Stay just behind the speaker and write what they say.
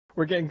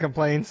We're getting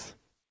complaints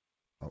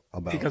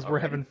About because we're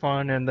having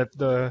fun and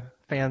the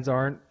fans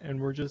aren't,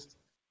 and we're just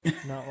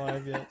not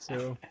live yet.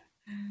 So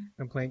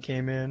complaint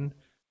came in.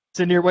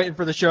 Sitting here waiting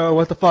for the show.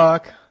 What the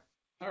fuck?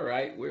 All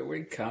right,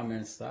 we're coming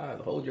inside.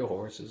 Hold your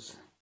horses.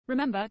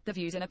 Remember, the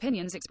views and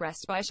opinions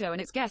expressed by a show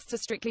and its guests are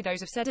strictly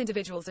those of said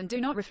individuals and do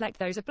not reflect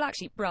those of Black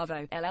Sheep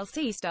Bravo,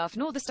 LLC staff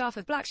nor the staff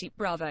of Black Sheep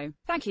Bravo.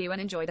 Thank you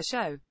and enjoy the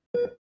show.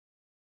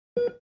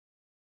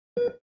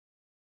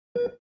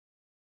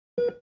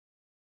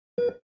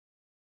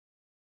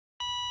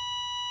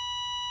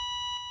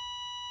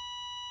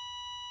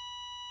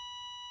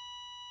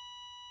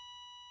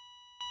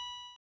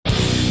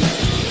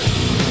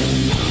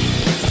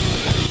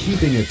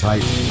 keeping it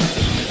tight.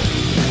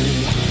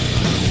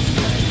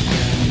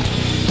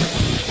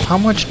 How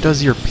much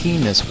does your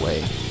penis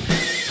weigh?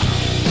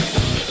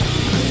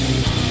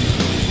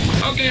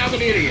 Okay, I'm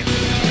an idiot.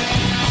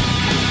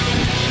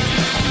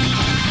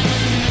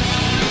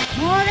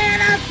 More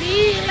than a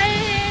feeling.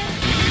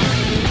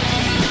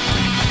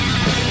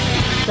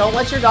 Don't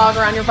let your dog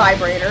around your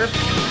vibrator.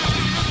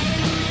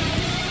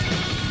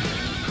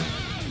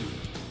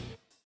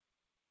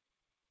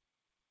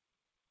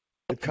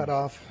 It cut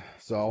off.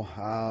 So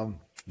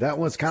that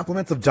was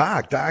compliments of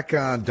Doc.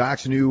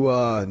 Doc's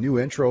new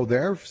intro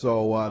there.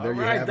 So there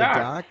you have it,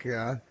 Doc.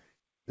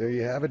 There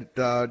you have it.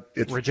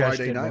 It's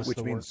Friday night, which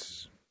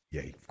means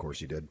of course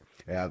you did.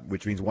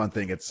 Which means one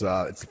thing. It's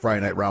the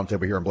Friday night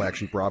roundtable here on Black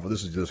Sheep Bravo.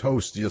 This is just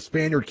host, the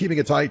Spaniard, keeping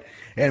it tight,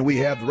 and we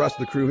have the rest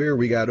of the crew here.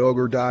 We got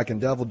Ogre, Doc,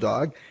 and Devil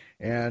Dog,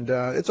 and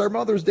it's our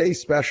Mother's Day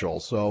special.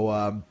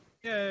 So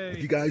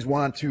if you guys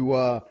want to,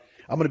 I'm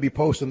going to be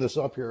posting this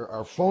up here.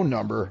 Our phone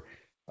number.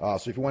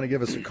 So if you want to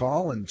give us a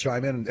call and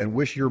chime in and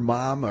wish your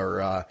mom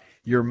or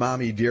your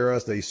mommy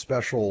dearest a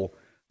special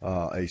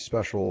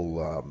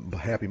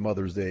Happy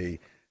Mother's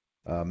Day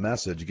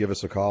message, give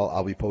us a call.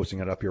 I'll be posting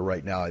it up here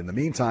right now. In the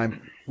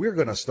meantime, we're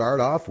going to start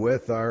off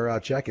with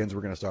our check-ins.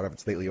 We're going to start off at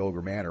Stately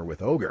Ogre Manor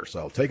with Ogre.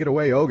 So take it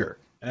away, Ogre.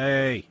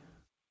 Hey,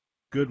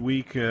 good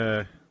week.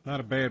 Not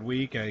a bad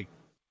week. I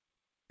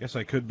guess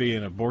I could be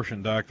an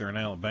abortion doctor in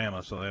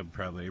Alabama, so they're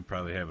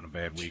probably having a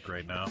bad week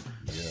right now.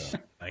 Yeah.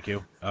 Thank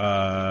you.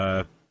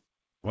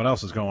 What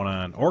else is going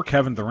on? Or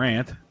Kevin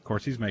Durant. Of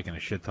course, he's making a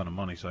shit ton of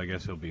money, so I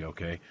guess he'll be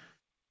okay.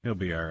 He'll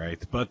be all right.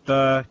 But,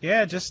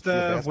 just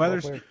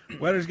weather's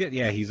getting...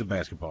 Yeah, he's a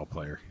basketball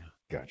player.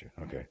 Gotcha.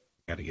 Okay.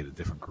 Got to get a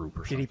different group or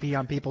something. Did he pee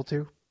on people,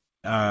 too?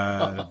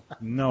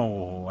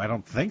 No, I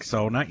don't think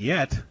so. Not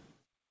yet.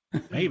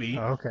 Maybe.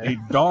 Okay. He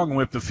dong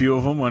whipped a few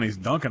of them when he's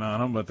dunking on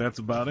them, but that's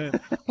about it.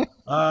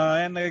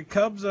 And the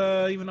Cubs,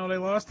 even though they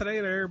lost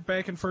today, they're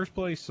back in first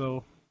place.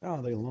 So.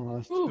 Oh, they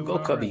lost. Ooh, go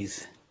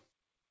Cubbies.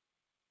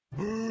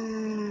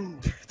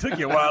 Took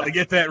you a while to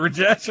get that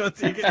rejection.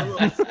 You get a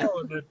little slow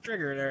with the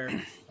trigger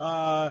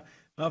there.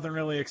 Nothing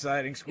really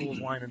exciting.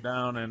 School's winding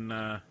down, and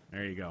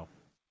there you go.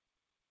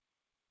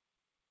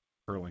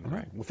 Curling. All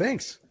right. Well,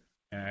 thanks.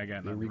 Yeah, I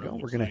got there we go.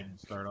 We're gonna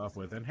start off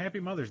with, and Happy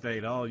Mother's Day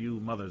to all you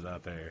mothers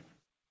out there.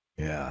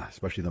 Yeah,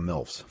 especially the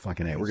MILFs.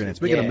 Fucking A.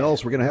 Speaking of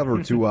MILFs, we're gonna have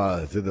her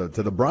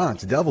to the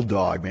Bronx, Devil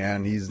Dog,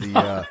 man. He's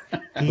the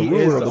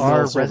ruler of the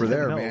MILFs over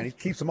there, MILF. Man. He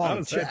keeps them all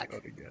in check.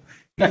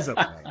 He's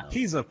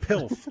a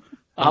pilf.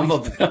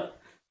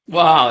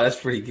 Wow, that's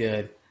pretty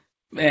good,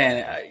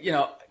 man.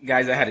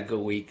 Guys, I had a good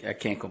week. I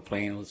can't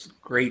complain. It was a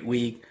great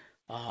week.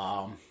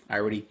 I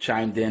already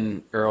chimed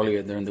in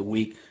earlier during the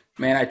week.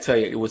 Man, I tell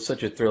you, it was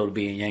such a thrill to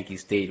be in Yankee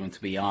Stadium,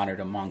 to be honored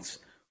amongst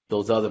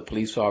those other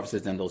police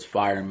officers and those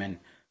firemen.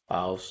 It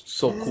was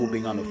so cool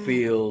being on the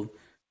field.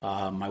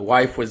 My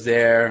wife was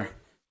there.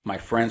 My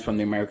friends from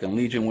the American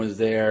Legion was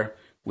there.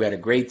 We had a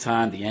great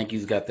time. The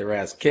Yankees got their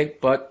ass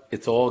kicked, but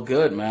it's all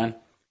good, man.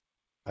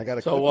 I got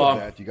a clip of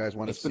that. You guys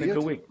want to see it? It's been a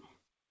good week.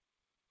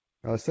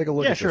 Let's take a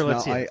look at sure, this.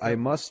 Let's now, see it. I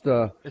must.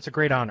 It's a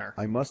great honor.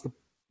 I must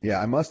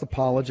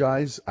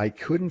apologize. I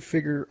couldn't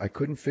figure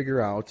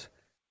out.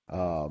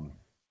 Well,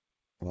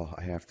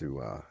 I have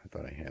to. I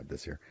thought I had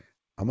this here.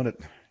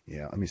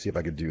 Let me see if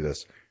I could do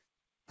this.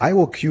 I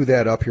will cue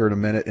that up here in a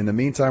minute. In the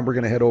meantime, we're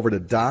going to head over to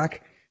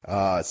Doc.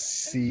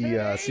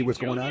 See what's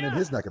going on in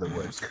his neck of the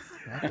woods.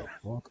 What the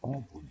fuck?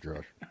 Oh,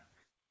 Josh.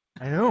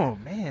 I know,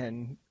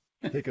 man.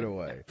 Take it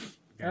away.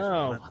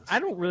 Oh, I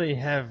don't really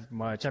have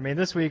much. I mean,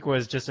 this week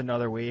was just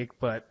another week,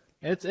 but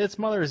it's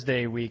Mother's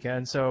Day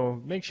weekend, so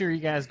make sure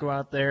you guys go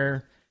out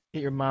there,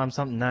 get your mom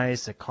something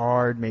nice, a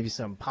card, maybe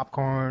some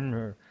popcorn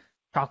or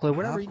chocolate,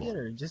 whatever you get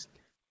her. Just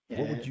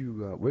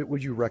What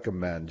would you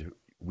recommend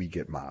we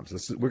get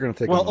moms? We're going to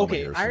take. Well,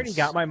 okay, I already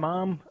got my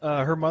mom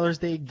her Mother's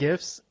Day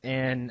gifts,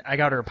 and I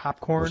got her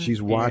popcorn. Well,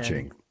 she's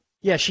watching.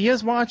 Yeah, she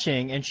is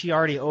watching, and she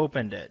already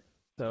opened it.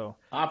 So,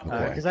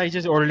 because I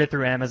just ordered it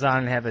through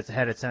Amazon and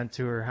had it sent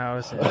to her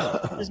house, and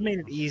just made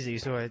it easy.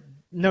 So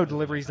no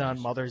deliveries on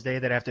Mother's Day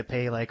that I have to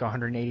pay like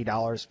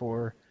 $180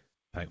 for.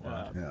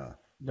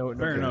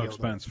 No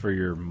expense for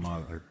your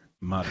mother.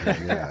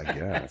 Yeah, I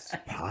guess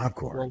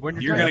popcorn. Well,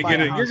 you're gonna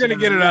get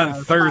it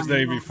on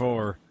Thursday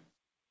before.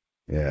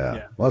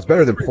 Yeah. Well, it's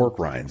better than pork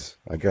rinds.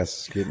 I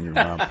guess getting your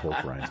mom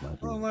pork rinds might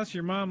be. Well, unless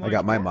your mom. I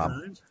got my mom.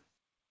 Rinds.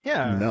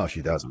 Yeah. No,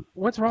 she doesn't.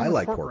 What's wrong with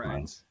like pork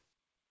rinds?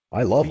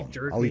 I love them.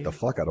 jerky. I'll eat the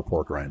fuck out of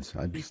pork rinds.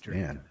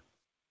 Man.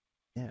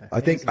 Yeah.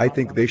 I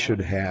think they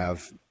should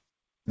have.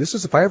 This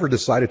is if I ever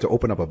decided to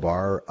open up a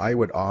bar, I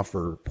would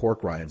offer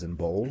pork rinds in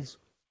bowls,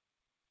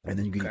 and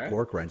then you can eat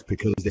pork rinds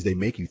because they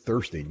make you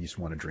thirsty and you just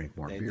want to drink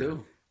more beer. They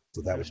do.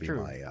 So that would be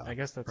true. my. I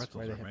guess that's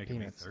why they have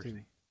peanuts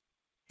too.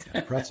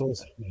 Yeah,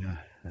 pretzels. Yeah,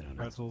 I don't know.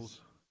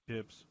 Pretzels,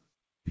 chips,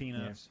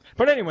 peanuts. Yeah.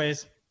 But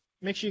anyways,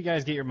 make sure you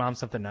guys get your mom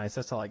something nice.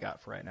 That's all I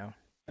got for right now.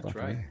 That's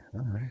right. All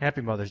right.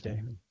 Happy Mother's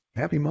Day.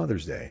 Happy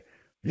Mother's Day.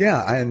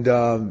 Yeah, and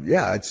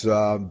it's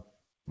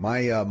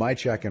my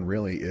check-in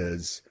really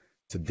is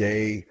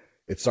today.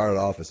 It started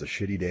off as a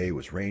shitty day. It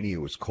was rainy.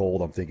 It was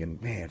cold. I'm thinking,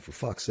 man, for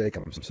fuck's sake,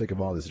 I'm sick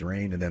of all this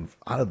rain. And then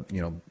out of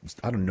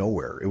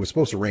nowhere, it was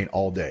supposed to rain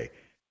all day.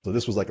 So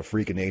this was like a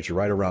freak of nature.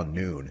 Right around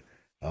noon,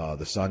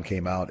 the sun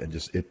came out and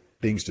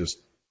things just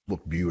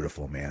looked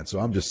beautiful, man. So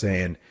I'm just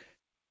saying,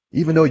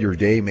 even though your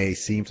day may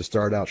seem to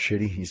start out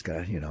shitty, he's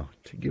got to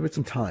give it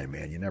some time,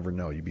 man. You never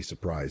know. You'd be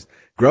surprised.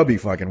 Grubby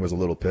fucking was a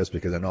little pissed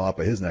because I know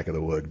up at his neck of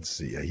the woods,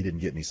 he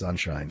didn't get any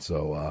sunshine.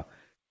 So.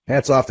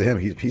 Hats off to him.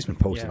 He's been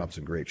posting up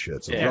some great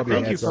shit. So Grubby,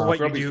 thank you for what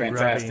you do,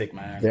 fantastic,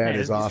 man. That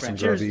is awesome,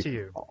 Cheers Grubby. To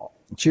you.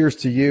 Cheers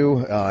to you.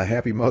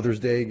 Happy Mother's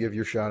Day. Give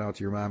your shout out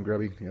to your mom,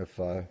 Grubby, if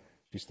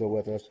she's still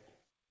with us.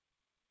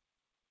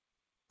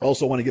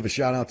 Also want to give a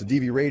shout out to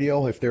DV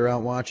Radio if they're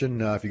out watching.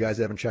 If you guys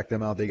haven't checked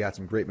them out, they got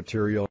some great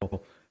material.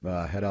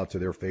 Head out to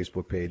their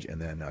Facebook page and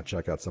then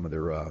check out some of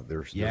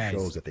their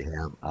shows that they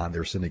have on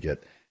their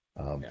syndicate.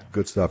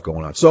 Good stuff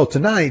going on. So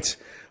tonight,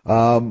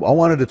 I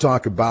wanted to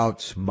talk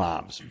about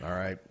moms. All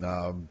right.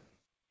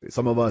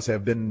 Some of us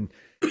have been,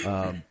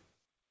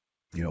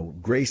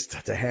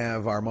 graced to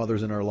have our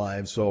mothers in our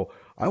lives. So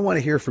I want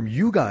to hear from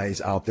you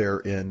guys out there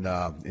in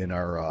our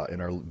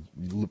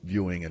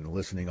viewing and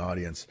listening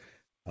audience.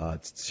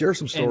 Share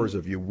some stories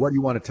of you. What do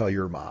you want to tell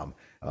your mom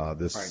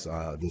this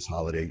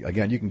holiday?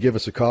 Again, you can give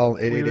us a call,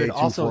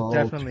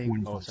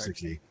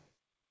 888-240-2560.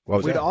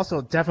 We'd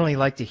also definitely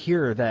like to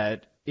hear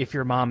that if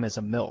your mom is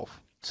a MILF.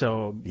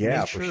 So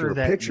make sure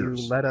that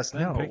pictures. You let us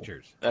know.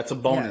 Pictures. That's a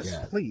bonus.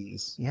 Yes,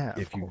 please. Yeah.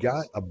 If you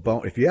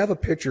have a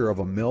picture of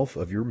a MILF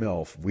of your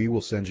MILF, we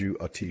will send you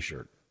a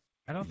T-shirt.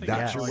 I don't think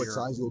not sure what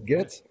size we'll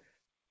get,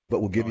 but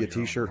we'll give you a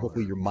T-shirt.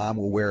 Hopefully your mom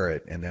will wear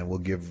it, and then we'll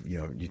give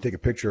you take a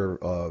picture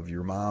of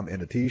your mom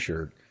in a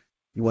T-shirt.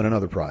 You win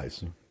another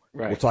prize.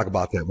 Right. We'll talk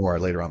about that more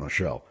later on the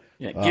show.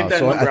 Yeah, give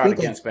that number out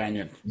again,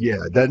 Spaniard. Yeah,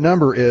 that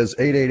number is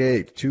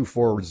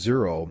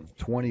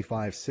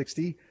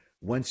 888-240-2560.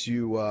 Once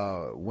you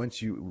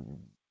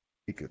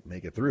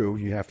make it through,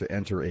 you have to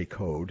enter a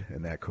code,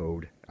 and that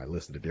code, I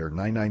listed it there,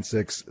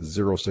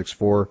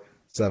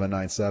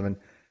 996-064-797.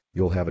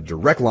 You'll have a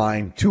direct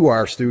line to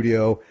our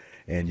studio,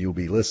 and you'll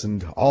be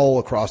listened all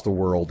across the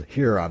world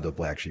here on the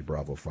Black Sheep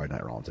Bravo Friday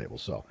Night Roundtable.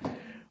 So,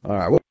 all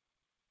right, what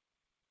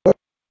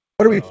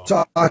are we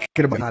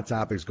talking about? Hot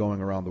topics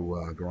going around the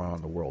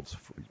world.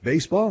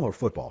 Baseball or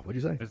football? What do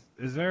you say?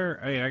 Is there?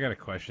 Hey, I got a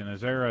question.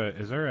 Is there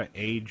an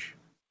age?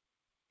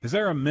 Is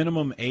there a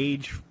minimum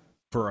age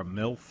for a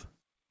MILF?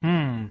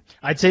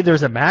 I'd say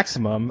there's a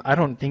maximum. I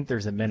don't think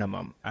there's a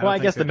minimum. I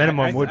guess the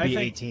minimum would be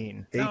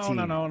 18.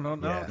 No.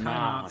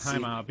 Yeah.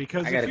 Time out.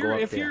 Because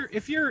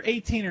if you're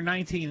 18 or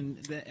 19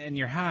 and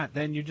you're hot,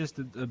 then you're just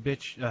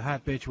a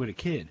hot bitch with a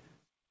kid.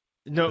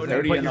 No,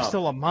 but you're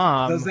still a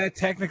mom. Does that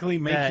technically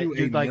make you a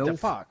you'd like MILF? to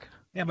fuck?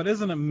 Yeah, but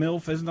isn't a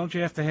MILF? Don't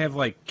you have to have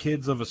like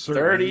kids of a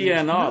certain 30 age?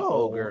 and up?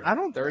 No, I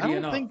don't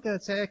think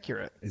that's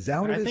accurate. Is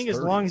that what it is? I think as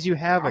long as you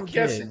have a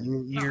kid,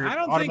 you're I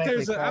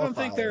don't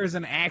think there's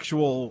an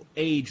actual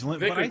age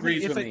limit. Vic but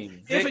agrees with me.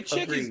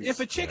 If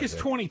a chick is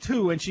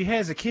 22 and she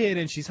has a kid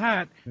and she's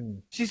hot,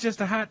 she's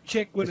just a hot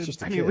chick with a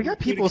kid. I mean, we got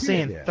people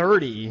saying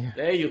 30.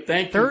 Hey, you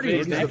thank 30 you.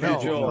 is Thank you,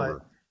 Joe.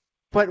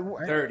 But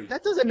 30.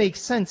 That doesn't make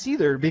sense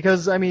either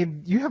because, I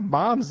mean, you have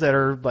moms that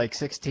are like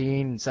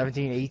 16,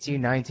 17,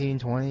 18, 19,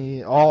 20,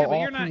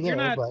 you're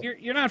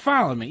not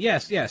following me.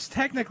 Yes,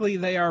 technically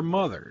they are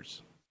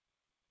mothers.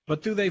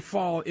 But do they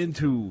fall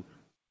into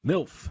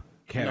MILF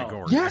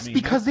category? No. Yes,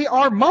 because they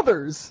are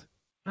mothers.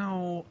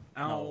 No.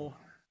 When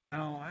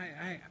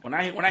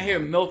I hear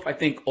MILF, I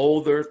think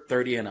older,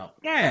 30 and up.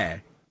 Yeah.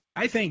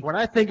 I think when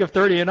I think of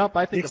 30 and up,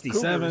 I think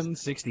 67, of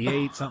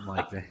 68, something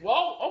like that.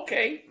 Well,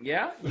 okay,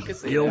 yeah, you can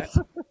say that.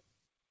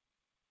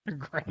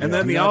 And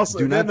then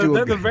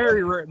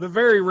the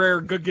very rare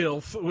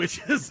Gilf,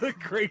 which is a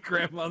great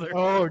grandmother.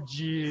 Oh,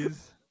 jeez.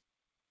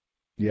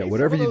 Yeah,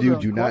 whatever you do,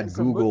 do not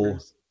Google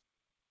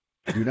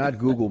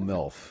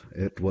MILF.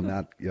 It will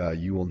not.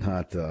 You will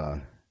not.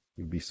 You'll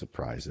be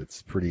surprised.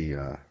 It's pretty.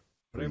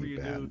 Whatever you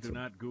bad. do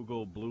not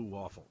Google blue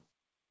waffle.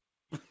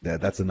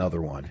 That's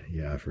another one,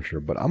 yeah, for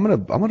sure. But I'm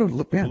gonna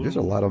look. Man, there's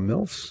a lot of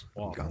MILFs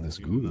on this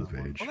Google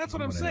page. Well, that's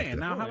what I'm saying.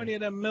 Now, how many of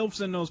them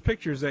MILFs in those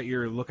pictures that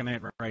you're looking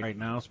at right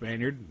now,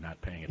 Spaniard?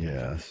 Not paying attention.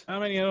 Yes. How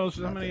many of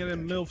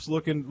them MILFs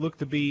look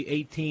to be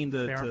 18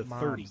 to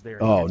 30?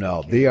 Oh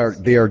no, they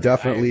are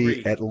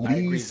definitely at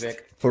least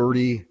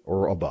 30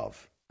 or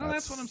above. Well,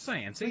 that's what I'm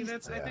saying. See, I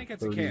think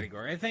that's 30. A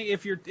category. I think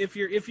if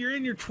you're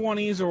in your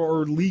 20s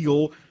or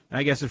legal,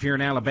 I guess if you're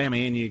in Alabama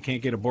and you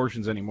can't get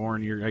abortions anymore,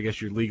 and I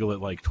guess you're legal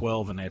at like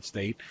 12 in that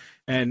state,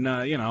 and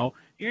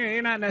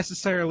you're not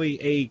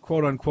necessarily a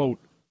quote unquote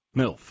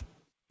MILF.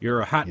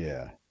 You're a hot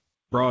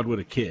broad with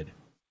a kid.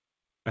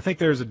 I think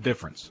there's a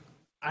difference.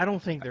 I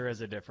don't think there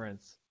is a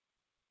difference.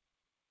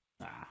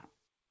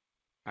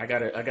 I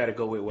gotta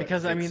go with what.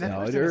 Because I mean,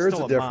 there is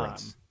a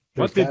difference.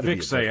 What did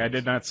Vic say? I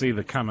did not see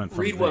the comment from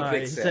Read Vic. what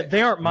Vic said.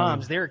 They aren't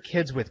moms. They're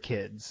kids with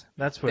kids.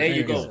 That's what. There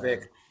you go,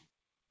 Vic.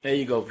 There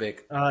you go,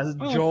 Vic.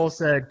 Joel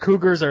said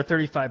cougars are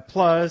 35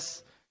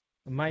 plus.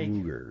 Mike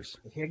Cougars.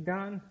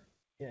 Higdon?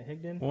 Yeah,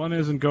 Higdon. One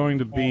isn't going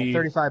to be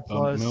 35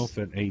 plus. A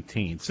MILF at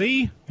 18.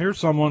 See, here's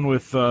someone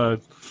with a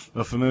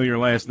familiar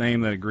last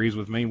name that agrees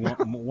with me.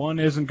 One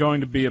isn't going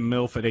to be a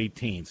MILF at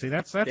 18. See,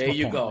 that's there my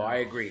you point. go. I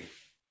agree.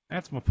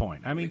 That's my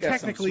point. I mean, we got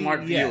technically, some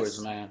smart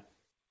viewers, man.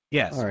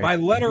 Yes, right. by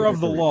letter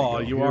of the law,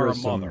 you are a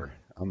mother.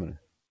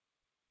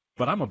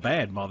 But I'm a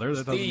bad mother.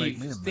 That doesn't make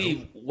me a MILF.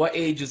 Steve, what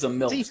age is a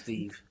MILF,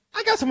 Steve?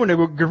 I got someone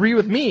to agree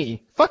with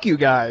me. Fuck you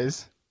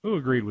guys. Who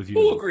agreed with you?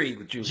 Who agreed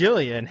with you?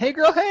 Jillian. Hey,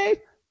 girl,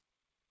 hey.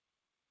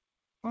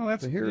 Well,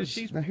 that's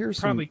she's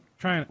probably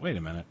trying. Wait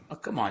a minute. Oh,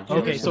 come on, Jillian.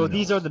 Okay, so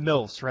these are the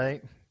MILFs,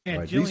 right? Yeah,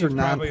 right, these are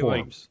probably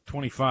like non-porns.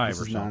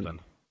 25 or something.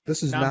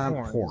 This is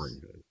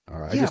non-porn. All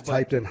right, I just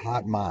typed in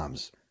hot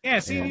moms. Yeah,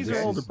 see, these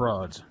are older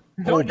broads.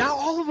 No, not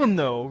all of them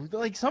though.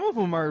 Like some of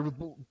them are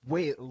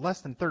way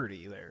less than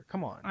 30. There,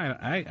 come on.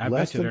 I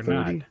bet you they're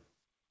 30? Not.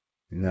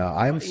 No,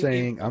 I'm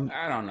saying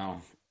I don't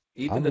know.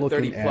 Even I'm the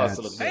 30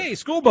 plus. Hey,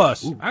 school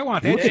bus! Ooh, I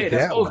want that. Look at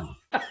that one.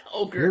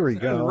 Here we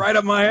go. Right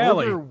up my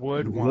alley.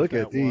 Look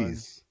at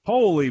these.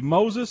 Holy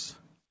Moses!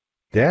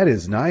 That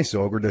is nice,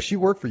 Ogre. Does she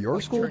work for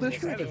your school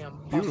district?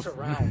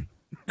 Beautiful.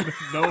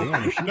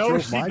 No, she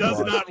does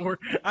not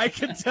work. I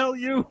can tell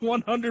you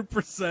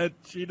 100%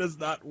 she does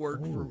not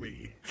work for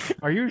me.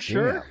 Are you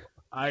sure? Yeah.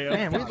 I am.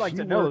 Man, we'd like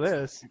to know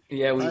this.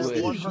 Yeah, we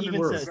would.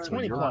 Even said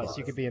 20 plus,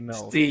 you could be a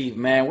MILF. Steve,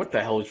 man, what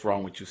the hell is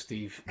wrong with you,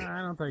 Steve?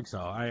 I don't think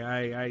so.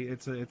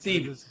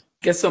 Steve,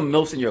 get some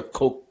MILFs in your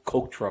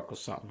Coke truck or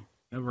something.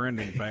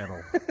 Never-ending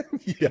battle.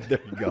 Yeah,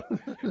 there you go.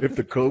 If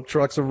the Coke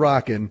trucks are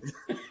rocking,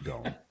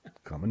 don't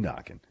come and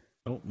knocking.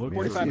 Don't look.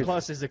 45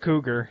 plus is a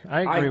cougar.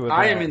 I agree with that.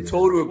 I am in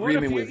total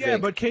agreement with yeah,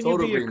 Vic. but can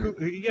total you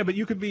be yeah, but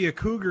you could be a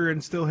cougar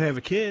and still have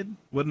a kid.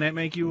 Wouldn't that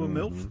make you a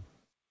MILF?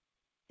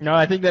 No,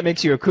 I think that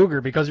makes you a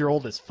cougar because you're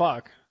old as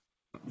fuck.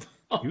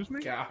 Excuse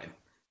me? God.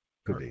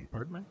 Could be.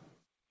 Pardon me?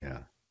 Yeah.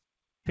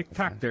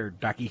 Tick-tock there,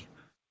 Ducky.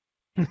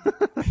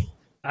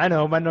 I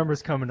know, my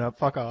number's coming up.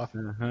 Fuck off.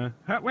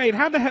 Wait,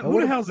 who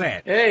the hell's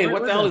that? Hey,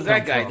 what the hell is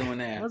that guy doing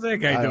there? What's that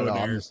guy doing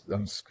there?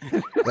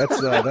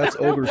 That's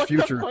Ogre's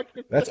future.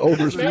 That's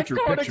Ogre's future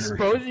picture.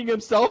 Exposing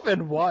himself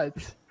and what?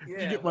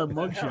 Yeah, you get my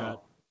mugshot.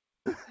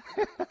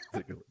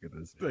 Take a look at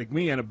this. Like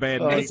me and a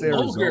bad night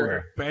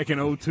back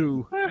in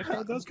 02.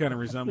 That does kind of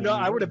resemble. No,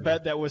 I would have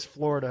bet that was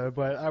Florida,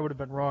 but I would have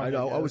been wrong. I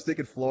know. I was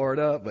thinking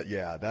Florida, but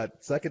yeah,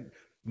 that second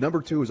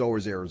number 2 is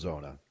always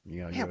Arizona.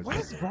 What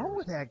is wrong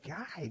with that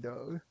guy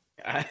though?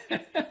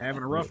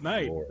 Having a rough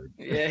night. Lord.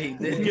 Yeah, he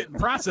did. He's getting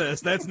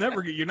processed. That's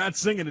never good. You're not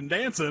singing and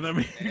dancing. I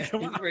mean,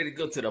 come on. He's ready to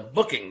go to the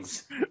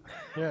bookings.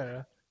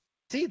 Yeah.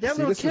 See, that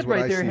little kid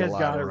right there has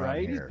got it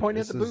right. He's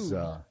pointing at the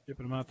boob.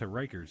 Shipping them out to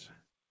Rikers.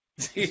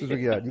 This is what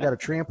you got. You got a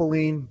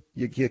trampoline.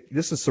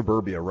 This is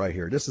suburbia right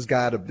here. This has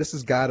got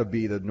to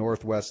be the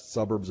northwest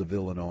suburbs of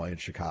Illinois and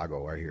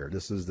Chicago right here.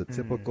 This is the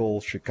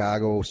typical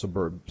Chicago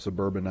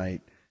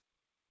suburbanite,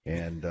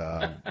 and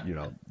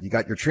you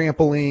got your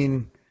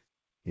trampoline.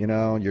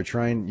 You're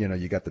trying.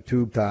 You got the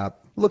tube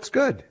top. Looks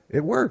good.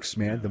 It works,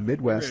 man. The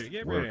Midwest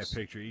Get rid of that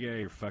picture. You got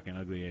your fucking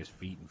ugly ass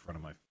feet in front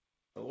of my.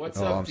 What's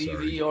up,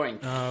 TV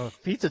Oink?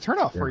 Feet's a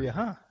turnoff for you,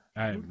 huh?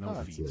 I have no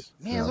feet.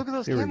 Man, look at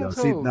those here we camel go.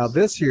 toes. See, now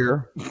this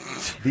here,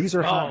 these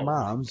are hot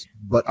moms,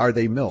 but are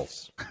they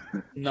MILFs?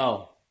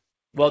 No.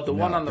 Well, the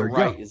one on the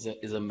right is a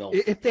MILF.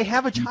 If they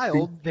have a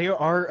child, they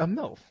are a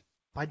MILF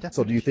by definition.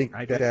 So do you think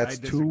that's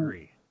I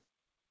disagree. too?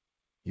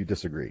 You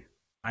disagree?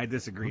 I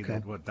disagree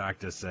with what Doc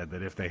just said,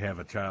 that if they have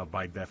a child,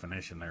 by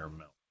definition, they're a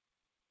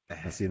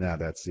MILF. See, now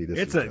this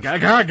it's is a ga.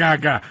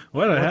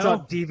 What the hell? What's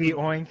up, DV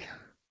Oink?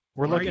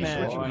 We're looking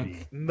at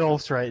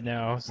MILFs right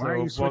now, so why are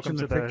you welcome switching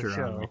to the picture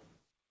show. on me?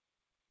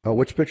 Oh,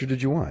 which picture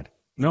did you want?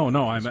 No,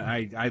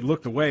 I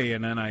looked away,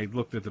 and then I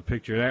looked at the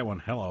picture of that one.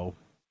 Hello.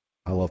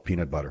 I love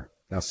peanut butter.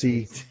 Now,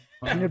 see,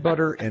 peanut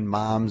butter and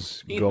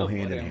moms go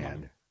hand in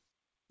hand.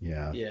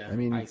 Yeah. Yeah, I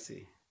mean, I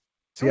see.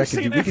 See,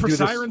 we could do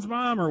Siren's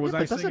mom, or was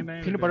I singing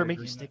that? Peanut butter make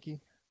you sticky?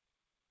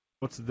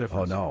 What's the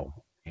difference? Oh, no.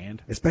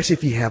 And? Especially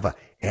if you have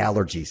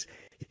allergies.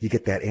 You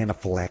get that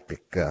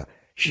anaphylactic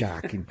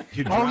shock. And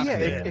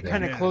it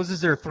kind of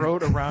closes their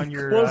throat around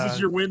your closes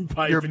your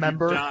windpipe, your and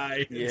member. You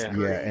die.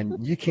 Yeah,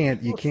 and you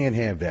can't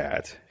have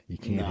that. You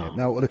can't have.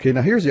 Now, okay.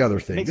 Now here's the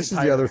other thing. This is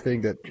the other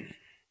thing that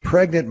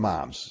pregnant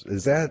moms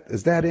is that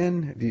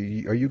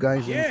in? Are you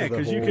guys? Yeah,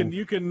 because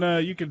you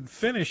can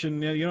finish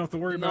and you don't have to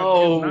worry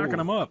about knocking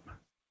them up.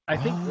 I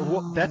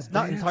think that's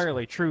not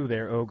entirely true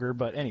there, Ogre,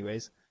 but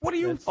anyways. What are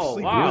you? Oh,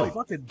 wow.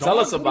 Tell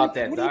us about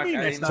that, Doc.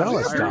 Tell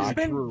us, Doc.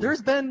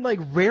 There's been like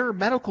rare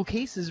medical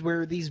cases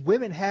where these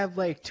women have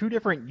like 2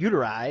 different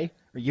uteri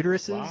or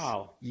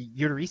uteruses,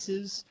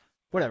 uteruses,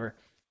 whatever,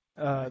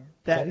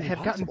 that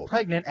have gotten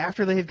pregnant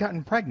after they have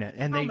gotten pregnant,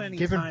 and they've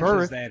given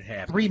birth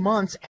 3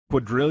 months.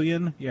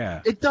 Quadrillion?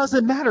 Yeah. It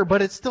doesn't matter,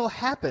 but it still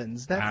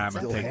happens. I'll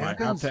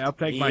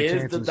take my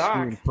chances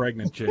screwing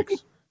pregnant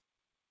chicks.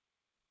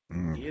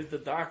 He is the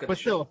doc of but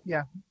the still, show.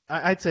 yeah,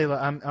 I'd say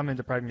I'm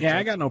into pregnant. Yeah, chicks.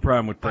 I got no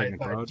problem with pregnant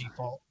by broads.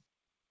 default.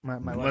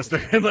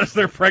 Unless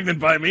they're pregnant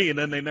by me, and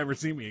then they never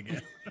see me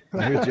again.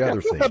 Here's the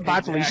other thing.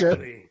 Bye, Felicia.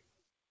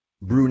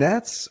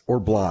 Brunettes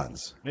or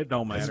blondes? It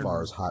don't matter. As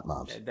far as hot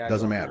moms. That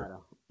Doesn't matter.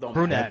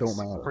 Brunettes, don't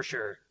matter. for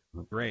sure.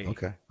 Great.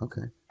 Okay.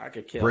 I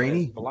could kill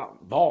Brainy? that.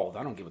 Bald.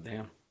 I don't give a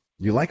damn.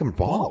 You like them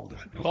bald?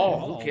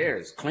 Bald. Who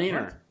cares?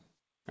 Cleaner.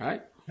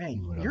 Right? Hey,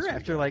 you're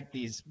after like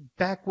these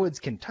backwoods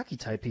Kentucky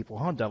type people,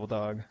 huh, Double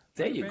Dog?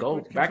 There you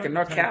go. Back in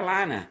North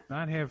Carolina.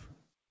 Not have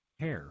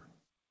hair.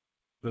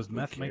 Does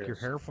meth make your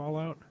hair fall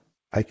out?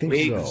 I think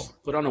Wigs. so.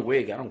 Put on a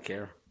wig. I don't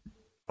care.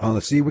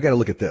 Let's see. We got to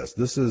look at this.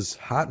 This is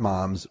Hot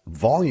Moms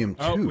Volume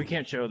 2. Oh, we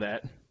can't show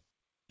that.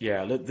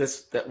 Yeah.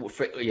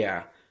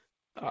 Yeah.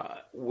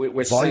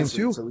 We're Volume censored,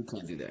 2? so we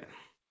can't do that.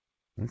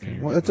 Okay.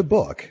 Well, it's a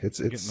book. It's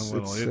a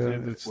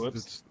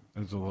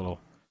little.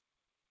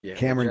 Yeah,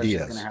 Cameron Judge is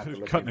Diaz. gonna have to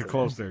look Cutting it into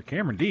close there.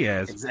 Cameron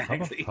Diaz.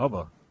 Exactly.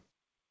 Hubba.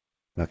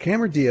 Now,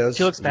 Cameron Diaz.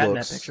 She looks fat in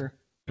that picture.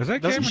 Is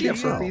that Doesn't Cameron she have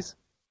Diaz? herpes?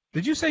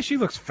 Did you say she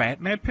looks fat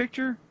in that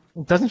picture?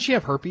 Doesn't she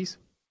have herpes?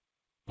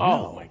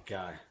 Oh my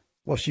God.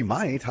 Well, she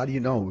might. How do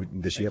you know?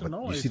 Does she have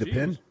you see the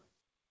pin?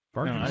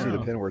 No, You see the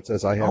pin where it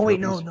says I have Oh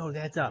wait, herpes? no,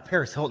 that's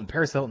Paris Hilton.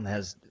 Paris Hilton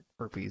has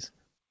herpes.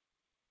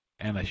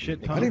 And a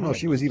shit ton. I didn't know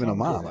she was even a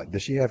mom. Like,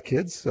 does she have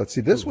kids? Let's see.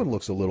 This one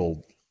looks a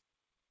little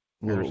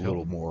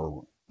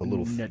more.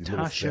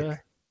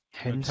 Natasha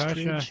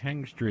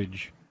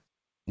Hengstridge.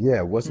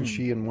 Yeah, wasn't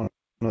she in one?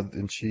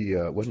 And she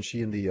wasn't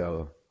she in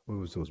the what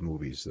was those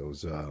movies?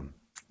 Those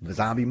the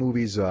zombie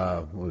movies.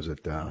 What was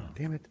it?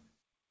 Damn it,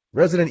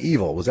 Resident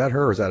Evil. Was that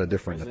her? Or was that a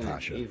different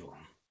Natasha? Evil.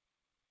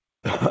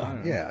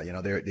 Yeah,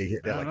 they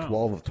hit like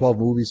 12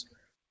 movies.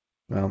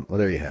 Well,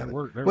 there you have it.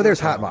 Well, there's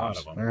Hot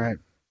Moms. All right,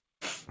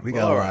 we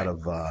got a lot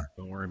of.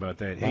 Don't worry about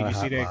that. Hey, you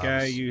see that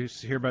guy? You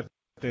hear about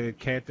the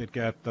cat that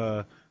got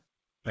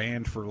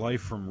banned for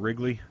life from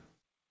Wrigley?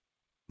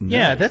 No,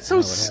 yeah, that's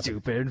so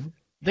stupid.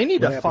 They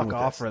need to fuck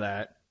off for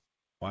that.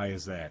 Why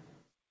is that?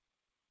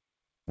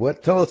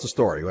 What? Tell us the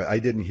story. I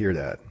didn't hear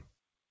that.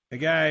 The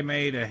guy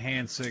made a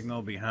hand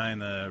signal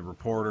behind the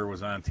reporter,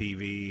 was on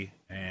TV,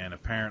 and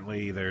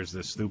apparently there's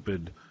this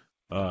stupid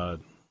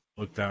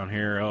look down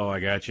here, oh, I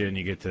got you, and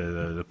you get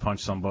to punch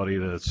somebody,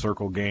 the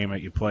circle game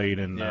that you played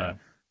in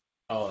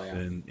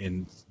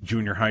in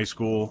junior high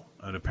school.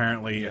 And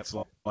apparently it's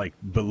like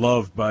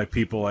beloved by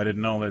people. I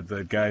didn't know that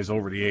the guys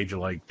over the age of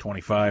like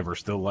 25 are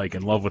still like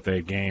in love with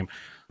that game.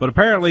 But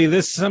apparently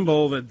this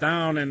symbol, the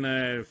down and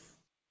the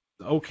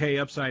OK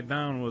upside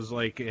down, was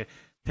like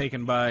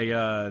taken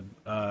by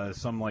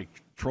some like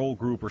troll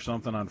group or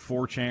something on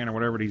 4chan or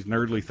whatever these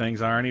nerdly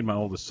things are. I need my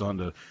oldest son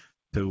to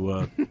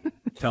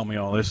tell me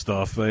all this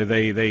stuff.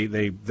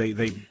 They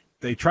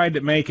tried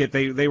to make it.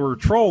 They were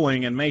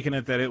trolling and making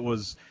it that it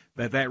was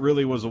that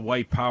really was a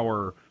white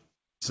power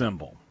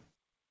symbol.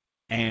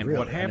 And really?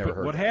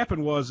 what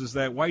happened was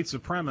that white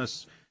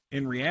supremacists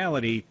in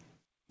reality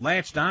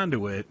latched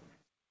onto it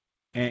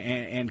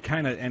and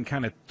kind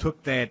of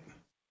took that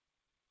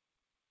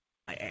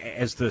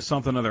as to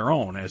something of their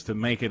own, as to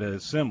make it a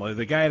symbol.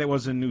 The guy that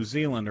was in New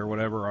Zealand or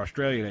whatever,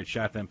 Australia, that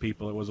shot them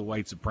people, it was a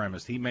white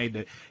supremacist.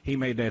 He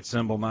made that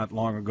symbol not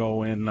long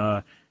ago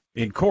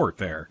in court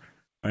there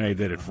when they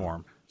did it for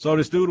him. So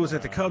this dude was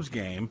at the Cubs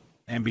game,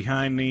 and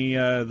behind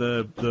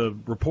the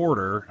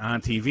reporter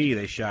on TV,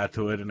 they shot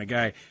to it, and the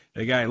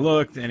guy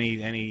looked and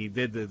he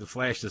did the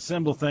flash the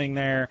symbol thing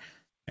there,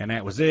 and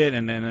that was it.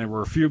 And then there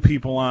were a few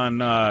people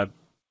on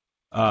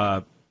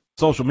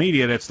social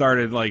media that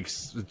started like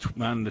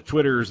on the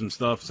Twitters and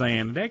stuff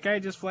saying that guy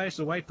just flashed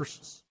the white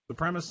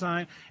supremacist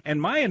sign.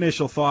 And my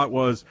initial thought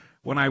was,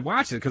 when I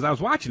watched it, because I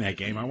was watching that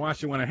game, I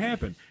watched it when it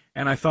happened,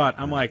 and I thought,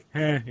 I'm like,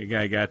 the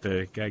guy got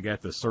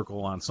the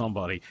circle on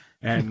somebody,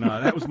 and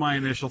that was my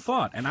initial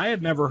thought. And I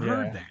had never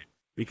heard that,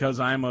 because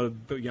I'm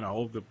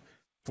the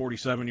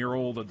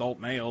 47-year-old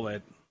adult male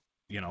that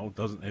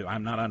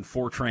I'm not on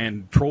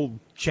 4chan troll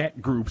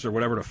chat groups or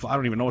whatever. I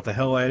don't even know what the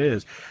hell that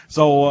is.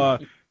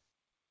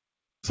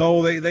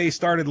 So they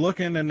started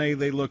looking, and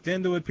they looked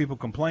into it. People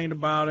complained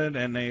about it,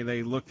 and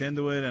they looked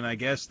into it, and I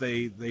guess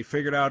they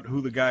figured out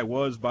who the guy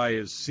was by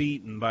his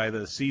seat and by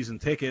the season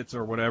tickets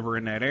or whatever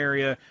in that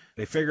area.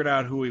 They figured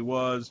out who he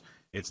was.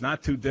 It's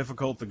not too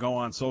difficult to go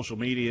on social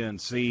media and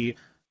see,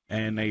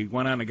 and they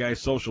went on the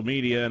guy's social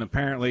media, and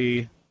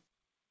apparently,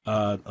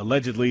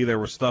 allegedly, there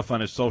was stuff on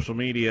his social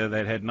media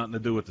that had nothing to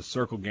do with the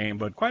circle game,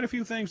 but quite a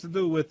few things to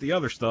do with the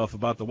other stuff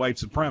about the white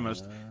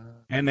supremacist.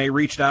 And they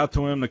reached out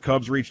to him. The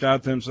Cubs reached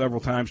out to him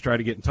several times, tried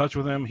to get in touch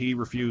with him. He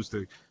refused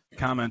to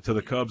comment to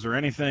the Cubs or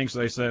anything, so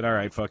they said, all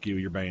right, fuck you,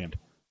 you're banned.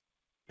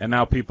 And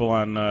now people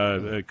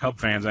on Cub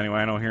fans anyway,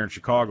 I know here in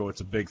Chicago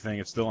it's a big thing.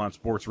 It's still on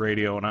sports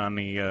radio and on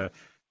the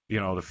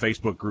the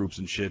Facebook groups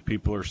and shit.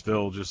 People are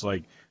still just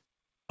like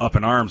up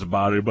in arms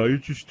about it.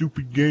 It's a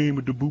stupid game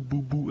with the boo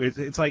boo boo.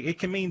 It's like it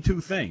can mean two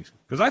things.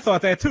 Because I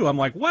thought that too. I'm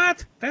like,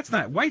 what? That's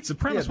not white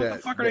supremacist. What the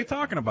fuck are they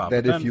talking about?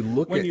 That if you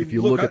look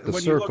at the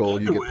circle,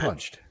 you get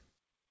punched.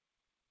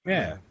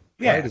 Yeah.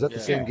 Yeah. Right? Is that the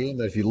same game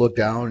that if you look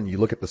down and you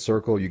look at the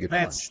circle, you get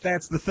punched?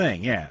 That's the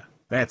thing. Yeah.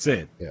 That's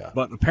it. Yeah.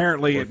 But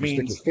apparently it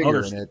means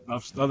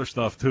other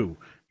stuff too.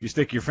 You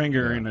stick your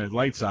finger in a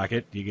light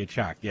socket, you get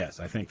shocked. Yes,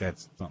 I think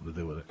that's something to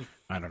do with it.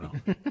 I don't know.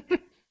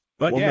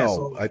 But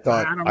I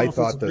thought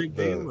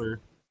that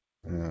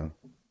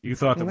you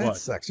thought that what? That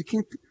sucks. You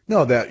can't.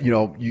 No, that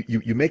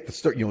you make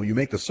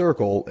the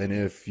circle, and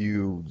if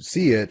you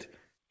see it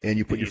and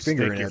you put your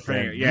finger in it,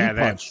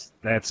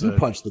 you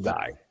punch the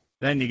guy.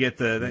 Then you get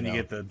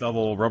the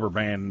double rubber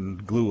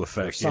band glue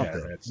effect.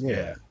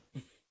 Yeah.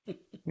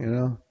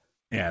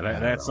 Yeah,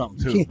 that's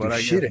something too. You can't do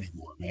shit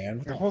anymore,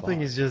 man. The whole thing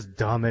is just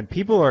dumb, and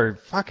people are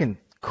fucking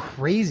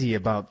crazy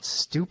about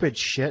stupid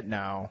shit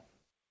now.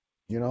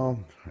 Yeah.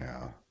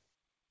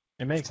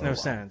 It makes no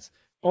sense.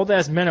 Old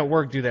ass men at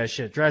work do that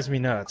shit. Drives me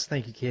nuts.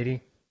 Thank you,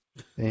 Katie.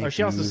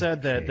 She also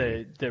said that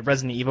the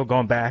Resident Evil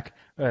going back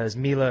is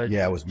Mila.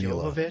 Yeah, it was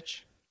Mila.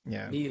 Jovovich.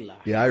 Yeah. Mila.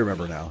 Yeah, I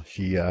remember now.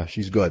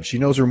 She's good. She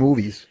knows her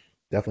movies.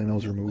 Definitely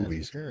knows her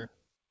movies. Sure.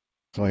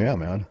 So yeah,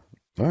 man.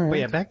 All right. But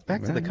yeah,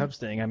 back to the Cubs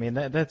thing. I mean,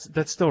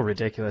 that's still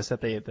ridiculous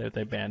that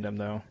they banned him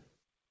though.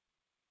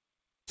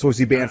 So is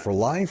he banned for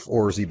life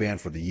or is he banned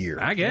for the year?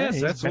 I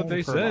guess that's what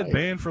they said. Life.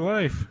 Banned for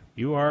life.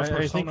 You are.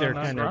 I think they're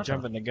kind of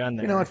jumping the gun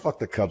there. You know what? Fuck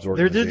the Cubs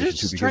organization. They're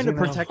just trying to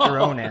protect their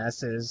own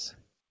asses.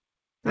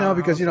 No,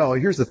 because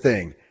here's the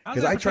thing.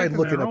 Because I tried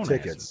looking up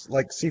tickets.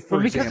 Like, see,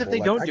 for example, because if they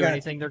don't do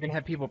anything, they're gonna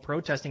have people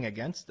protesting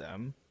against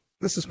them.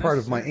 This is part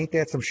of my Ain't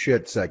That Some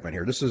Shit segment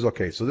here. This is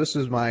okay. So this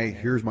is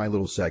here's my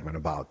little segment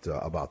about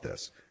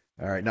this.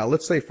 All right. Now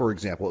let's say, for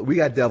example, we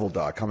got Devil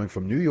Dog coming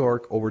from New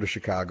York over to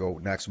Chicago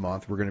next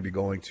month. We're going to be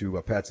going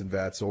to Pets and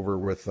Vets over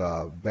with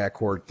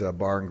Backcourt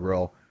Bar and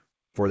Grill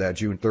for that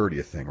June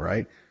 30th thing,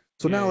 right?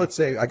 So now let's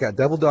say I got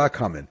Devil Dog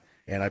coming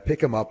and I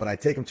pick him up and I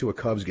take him to a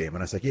Cubs game and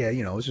I was like,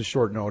 this is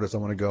short notice. I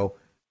want to go.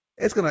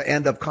 It's going to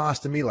end up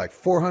costing me like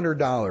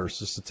 $400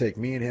 just to take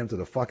me and him to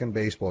the fucking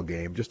baseball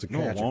game just to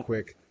catch a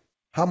quick.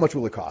 How much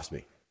will it cost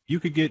me? You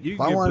could get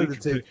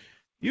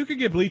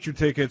bleacher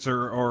tickets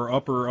or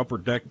upper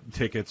deck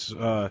tickets,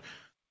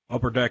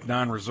 upper deck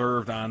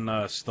non-reserved on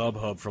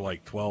StubHub for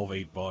like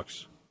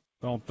 $8.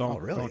 Don't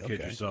kid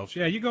yourselves.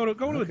 Yeah, you go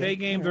to a day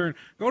game go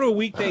to a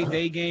weekday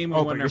day game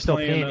when they're still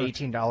playing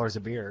paying $18 a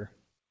beer.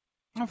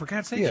 Oh, for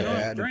God's sake!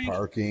 Yeah, and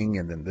parking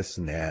and then this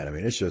and that. I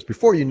mean, it's just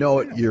before you know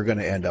it, you're going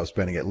to end up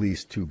spending at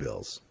least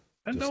 $2.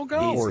 And don't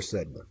go. Before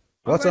segment.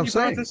 What's I'm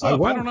saying? I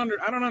don't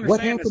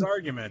understand this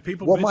argument.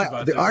 People bitch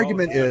about the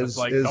argument is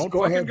don't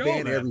go ahead and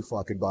ban then. every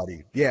fucking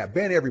body. Yeah,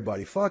 ban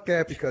everybody. Fuck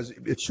that because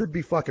it should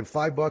be fucking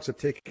 $5 a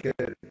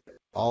ticket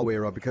all the way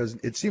around because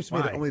it seems to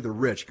me that only the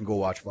rich can go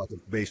watch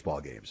fucking baseball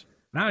games.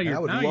 I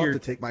would love to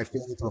take my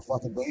family to a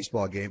fucking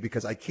baseball game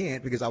because I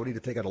can't because I would need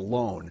to take out a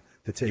loan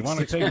to take. You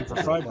want to take them for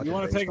 $5? You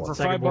want to take them for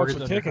 $5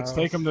 for tickets?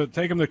 Take them to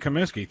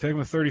Comiskey. Take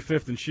them to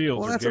 35th and Shields.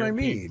 Well, that's what I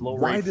mean.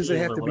 Why does it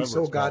have to be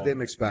so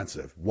goddamn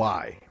expensive?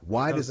 Why?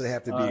 Why does it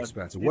have to be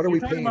expensive? What are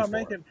we paying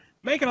for?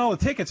 Making all the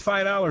tickets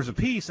 $5 a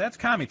piece. That's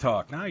commie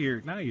talk. Now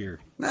you're. No,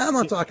 I'm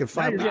not talking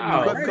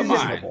 $5. Come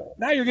on.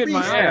 Now you're getting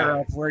my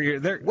ire up where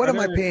you're there. What am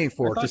I paying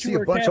for? To see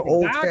a bunch of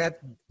old, fat,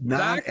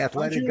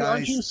 non-athletic guys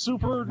aren't you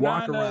super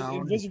walk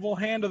around? Invisible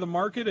hand of the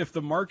market. If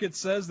the market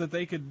says that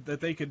they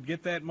could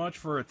get that much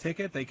for a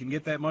ticket, they can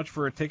get that much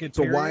for a ticket.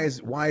 So why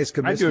is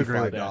Comiskey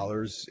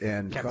 $5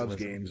 and Cubs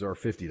games are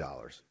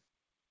 $50?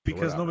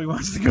 Because nobody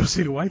wants to go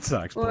see the White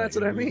Sox play. Well, that's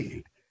what I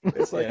mean.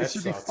 It's like it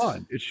should be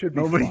fun. It should be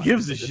Nobody fun.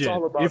 gives a shit.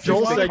 If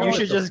Joel said you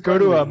should just go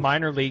to a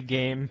minor league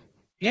game.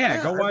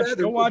 Yeah, go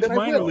watch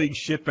minor league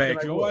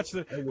shitbags.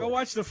 Go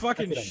watch the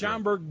fucking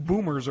Schaumburg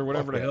Boomers or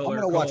whatever the hell they're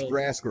called. I'm gonna watch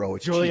grass grow.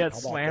 It's Joliet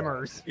cheap.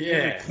 Slammers.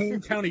 Yeah,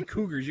 King County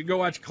Cougars. You go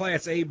watch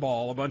Class A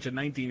ball. A bunch of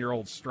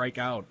 19-year-olds strike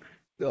out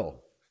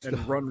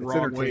and run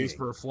wrong ways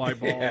for a fly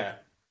ball. Yeah.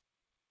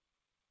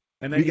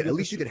 And then at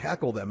least you could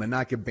heckle them and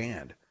not get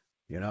banned.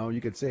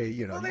 You could say, there's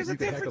you a could heckle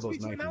difference those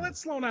between. 19. Now let's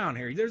slow down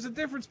here. There's a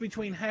difference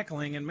between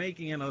heckling and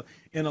making an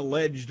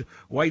alleged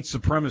white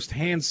supremacist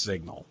hand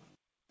signal.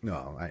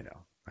 No, I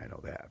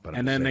know that. But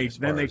and then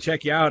they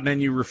check you out, and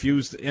then you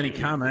refuse any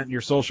comment. And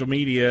your social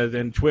media,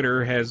 then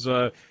Twitter has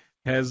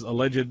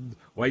alleged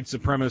white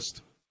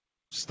supremacist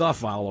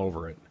stuff all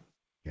over it.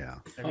 Yeah.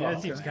 I mean,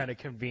 that seems kind of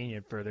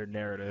convenient for their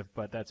narrative,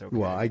 but that's okay.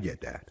 Well, I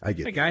get that. I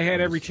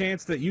had every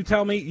chance that you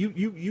tell me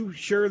you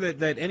sure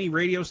that any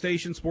radio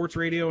station, sports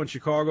radio in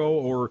Chicago,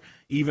 or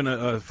even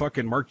a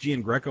fucking Mark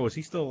Giangreco, is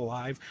he still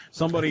alive?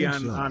 Somebody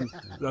on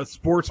a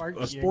sports have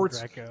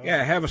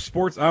a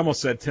sports. I almost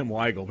said Tim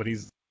Weigel, but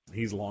he's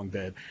long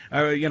dead.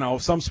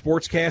 Some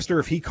sportscaster,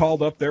 if he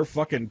called up their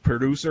fucking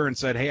producer and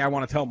said, "Hey, I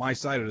want to tell my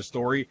side of the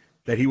story,"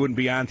 that he wouldn't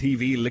be on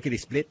TV lickety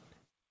split?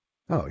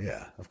 Oh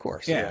yeah, of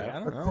course.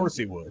 Yeah, of course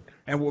he would.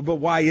 But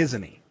why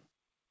isn't he?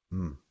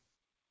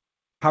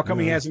 How come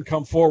he hasn't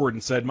come forward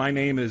and said, "My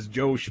name is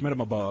Joe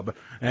Schmidtmabub,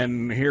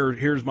 and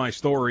here's my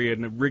story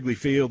in Wrigley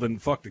Field,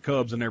 and fuck the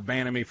Cubs, and they're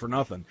banning me for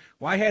nothing"?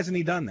 Why hasn't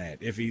he done that?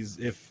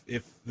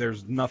 If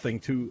there's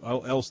nothing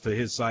else to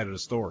his side of the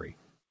story?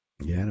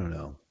 Yeah, I don't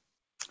know.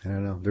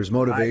 There's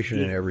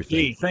motivation in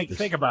everything.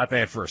 Think about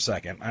that for a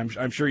second.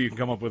 I'm sure you can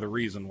come up with a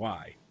reason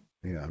why.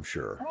 Yeah, I'm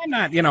sure. I'm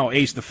not,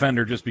 ace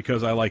defender just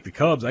because I like the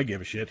Cubs. I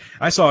give a shit.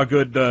 I saw a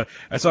good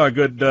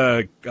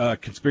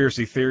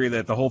conspiracy theory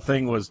that the whole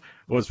thing was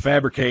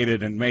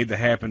fabricated and made to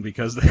happen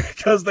because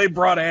they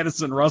brought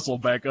Addison Russell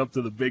back up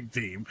to the big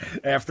team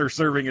after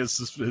serving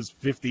his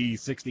 50,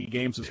 60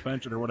 game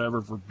suspension or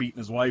whatever for beating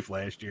his wife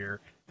last year.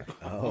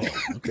 Oh,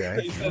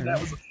 okay.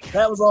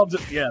 that was all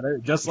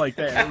just like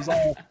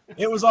that.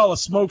 It was all a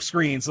smoke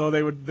screen, so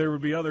there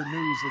would be other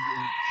news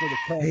for the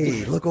Cubs.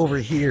 Hey, look over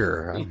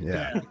here.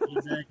 Yeah,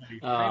 exactly.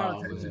 Pay no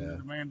attention to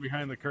the man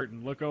behind the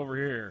curtain. Look over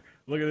here.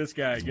 Look at this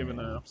guy giving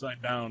the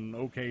upside down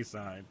OK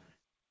sign.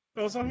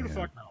 So who the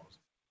fuck knows?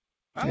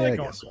 I like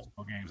going to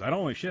baseball games. I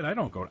don't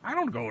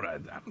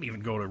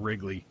even go to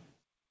Wrigley.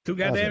 Too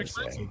goddamn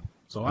expensive.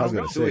 So I was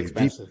going to say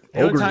expensive.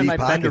 The only time I've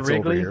been to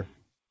Wrigley.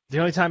 The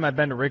only time I've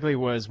been to Wrigley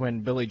was when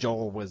Billy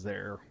Joel was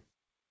there.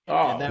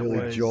 Oh,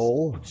 Billy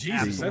Joel,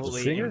 Jesus, that's a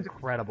singer.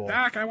 Incredible.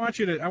 Doc, I want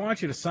you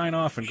to sign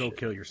off and go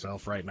kill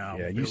yourself right now.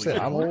 Yeah, you said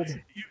I'm old.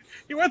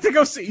 You went to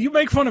go see. You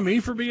make fun of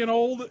me for being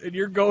old, and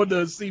you're going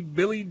to see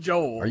Billy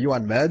Joel. Are you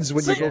on meds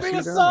when you go see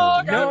them?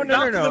 No.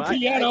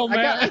 Piano,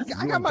 I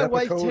got my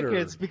wife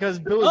tickets because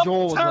Billy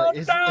Joel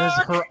is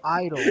her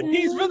idol.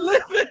 He's been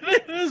living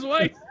in his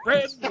wife's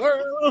red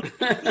world.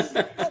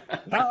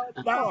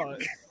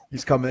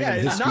 He's coming in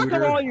his scooter.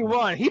 Knock it all you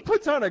want. He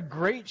puts on a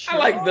great show. I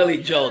like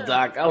Billy Joel,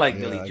 Doc. I like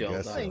Billy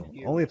Joel. So.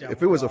 Only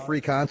if it was a free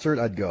concert,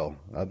 I'd go.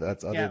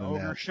 That's other than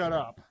that. Shut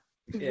up.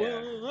 Yeah,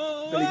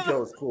 Billy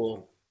Joel's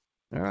cool.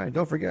 All right,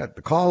 don't forget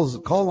the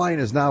call line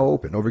is now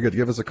open. Don't forget to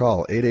give us a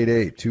call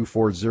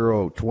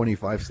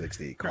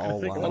 888-240-2560.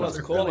 Call us.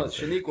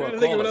 Shaniqua,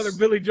 think of another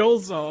Billy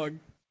Joel song.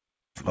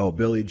 Oh,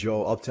 Billy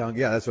Joel, Uptown.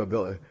 Yeah, that's what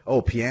Billy.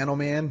 Oh, Piano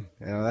Man.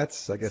 Yeah,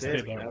 that's I guess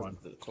that's one.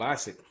 The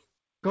classic.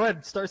 Go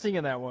ahead, start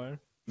singing that one.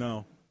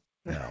 No,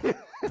 I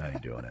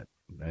ain't doing it.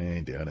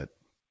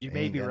 You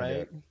may be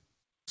right.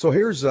 So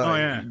here's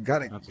kind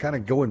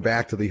of going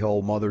back to the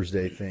whole Mother's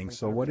Day thing.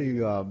 So what is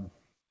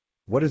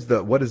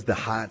the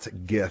hot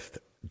gift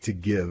to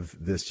give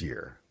this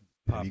year?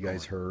 Have you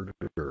guys heard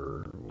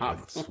or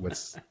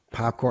what's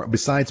popcorn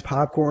besides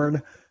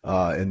popcorn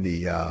in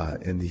the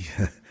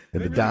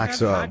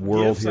Doc's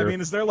world gifts? here? I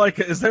mean, is there like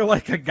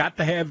a got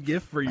to have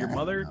gift for your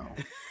mother?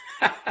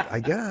 I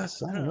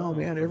guess. I don't know,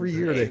 man. Every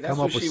year they come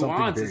up with something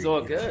wants. big. It's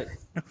all good.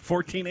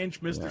 14-inch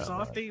Mr.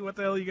 Softy? What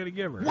the hell are you going to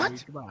give her? What? I mean,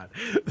 come on.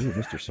 Ooh,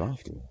 Mr.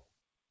 Softy.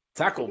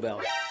 Taco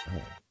Bell.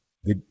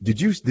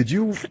 Did you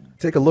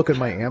take a look at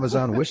my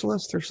Amazon wish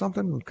list or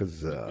something?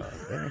 Because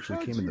that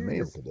actually came in the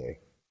mail today.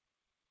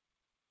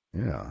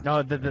 Yeah.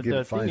 No,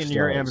 the thing in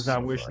your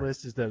Amazon wish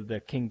list is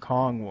the King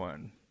Kong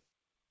one.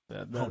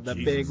 The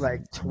big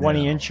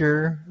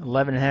 20-incher,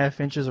 11.5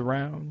 inches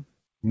around.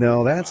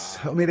 No,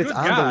 it's on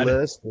the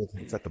list.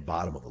 It's at the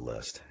bottom of the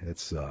list.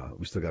 It's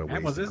we still got to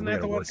wait. Isn't that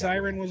the one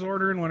Siren was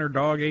ordering when her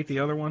dog ate the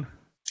other one?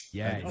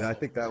 Yeah, I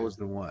think that was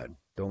the one.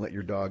 Don't let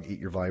your dog eat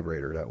your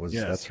vibrator.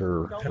 That's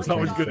her. That's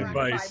always good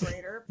advice.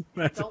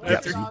 Don't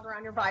let your dog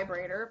around your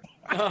vibrator.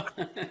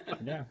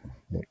 Yeah.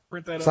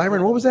 Print that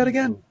Siren, what was that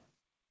again?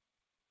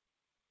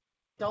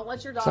 Don't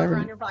let your dog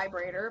around your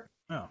vibrator.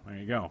 Oh, there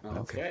you go.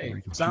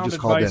 Okay. Sound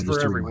advice for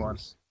everyone.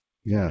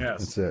 Yeah,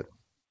 that's it.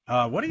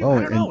 What do you?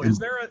 I don't know. Is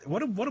there what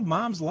do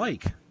moms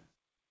like?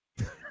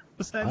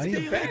 Besides It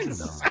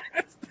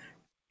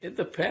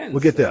depends.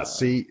 Look at this.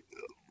 See,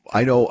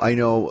 I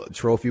know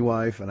Trophy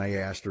Wife, and I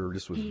asked her.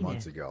 This was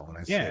months ago, and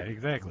I said,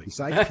 exactly.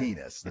 Besides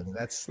penis, and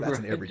that's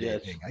an everyday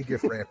thing. I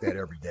gift wrap that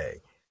every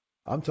day.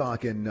 I'm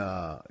talking.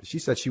 She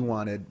said she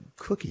wanted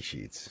cookie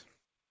sheets.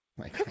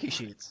 Like cookie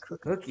sheets.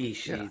 Cookie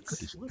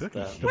sheets.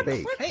 To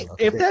bake. Hey,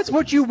 if that's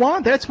what you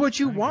want, that's what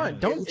you want.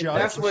 Don't judge.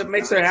 That's what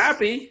makes her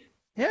happy.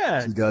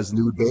 Yeah. She does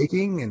nude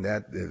baking, and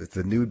it's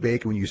the nude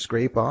bacon when you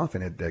scrape off,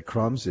 and that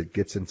crumbs, it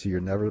gets into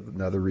your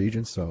nether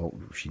region. So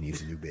she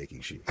needs a new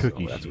baking sheet.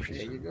 Cookie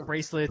sheet.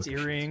 Bracelets,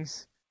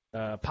 earrings,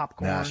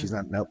 popcorn. Nah, she's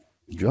not. Nope.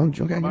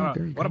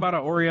 What about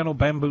an Oriental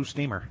bamboo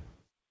steamer?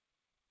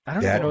 I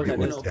don't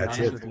know. That's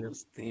it.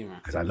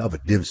 Because I love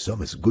it. Dim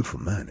sum. It's good for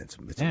men. It's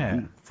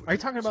Are you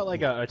talking about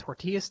like a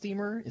tortilla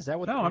steamer? Is that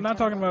what? No, I'm not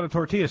talking about a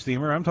tortilla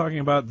steamer. I'm talking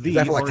about the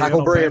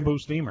Oriental bamboo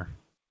steamer.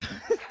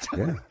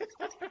 Yeah.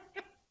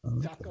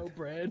 Taco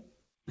bread.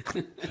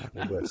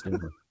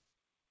 Steamer.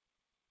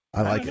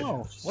 I like it.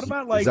 What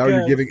about like?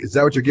 Is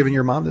that what you're giving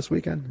your mom this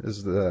weekend?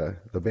 Is the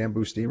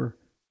bamboo steamer?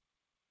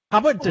 How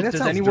about does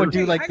anyone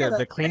do like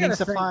the cleaning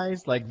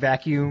supplies, like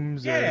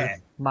vacuums or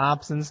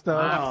mops and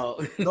stuff?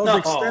 No,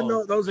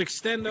 those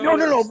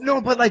extendo.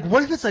 No. But like,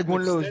 what if it's like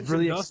one of those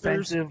really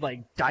expensive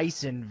like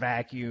Dyson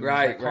vacuums?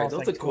 Right. Cost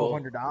Those like are cool.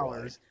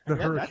 $1,200. The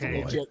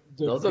Hurricane.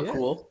 Those are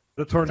cool.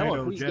 The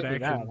tornado jet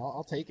action.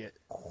 I'll take it.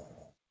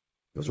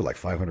 Those are like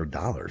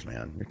 $500,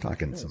 man. You're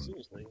talking some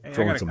Hey,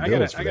 throwing some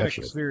bills for I got that a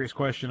shit. serious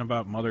question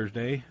about Mother's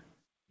Day.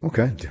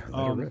 Okay.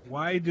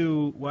 Why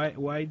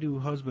do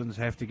husbands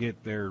have to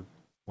get their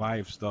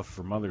wives stuff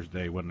for Mother's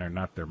Day when they're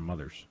not their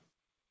mothers?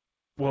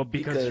 Well,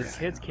 because your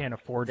kids can't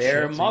afford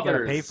their shit, mothers. so you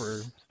gotta pay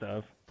for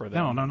stuff for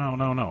them.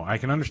 No. I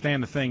can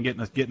understand the thing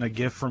getting a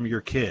gift from your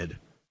kid.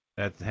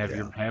 That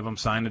have them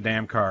sign the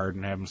damn card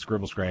and have them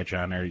scribble scratch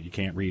on there. You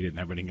can't read it and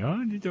everything. Oh,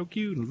 you're so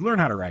cute. Learn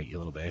how to write, you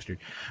little bastard.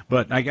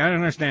 But I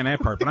understand that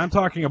part. But I'm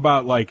talking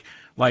about like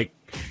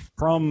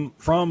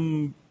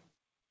from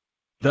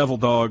Devil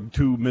Dog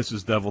to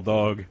Mrs. Devil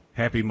Dog.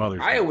 Happy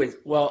Mother's Day.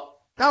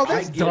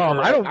 That's dumb.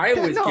 I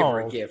always give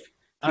her a gift.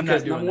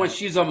 Because number one,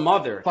 she's a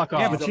mother. Fuck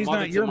off. Yeah, but she's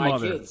not your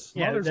mother.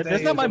 Yeah,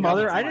 that's not my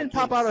mother. I didn't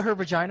pop out of her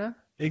vagina.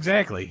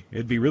 Exactly.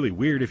 It'd be really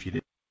weird if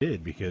you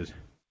did because.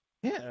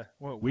 Yeah.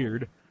 Well,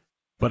 weird.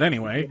 But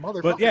anyway,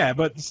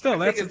 but still,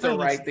 I think it's the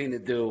right thing to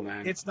do,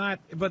 man. It's not,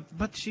 but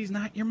she's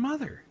not your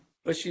mother.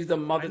 But she's the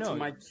mother to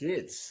my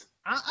kids.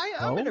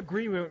 I'm in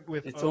agreement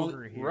with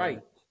Ogre here.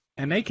 Right.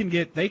 And they can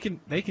get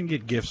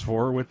gifts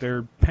for her with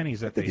their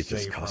pennies that they it's save.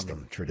 just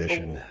custom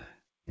tradition.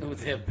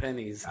 With their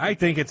pennies. I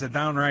think it's a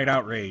downright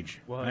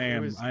outrage. Well, I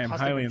am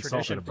highly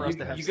insulted about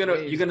it.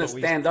 You're gonna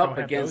stand up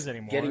against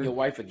getting your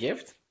wife a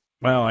gift?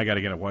 Well, I got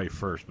to get a wife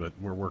first, but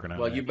we're working on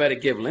it. Well, you better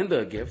give Linda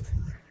a gift.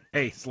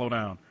 Hey, slow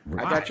down.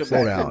 I got your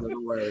Slow back. down.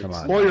 Come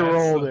on. Slow your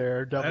roll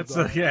there, Devil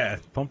Dog. Yeah,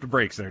 pump the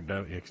brakes there,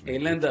 Hey,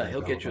 Linda,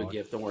 he'll get you a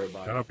gift. Don't worry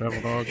about it. Shut up,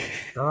 Devil Dog.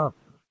 Shut up.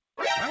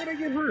 Why would I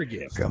give her a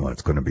gift? Come on,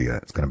 it's gonna be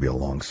a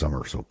long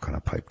summer, so kind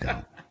of pipe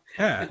down.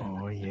 Yeah.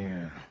 Oh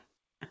yeah.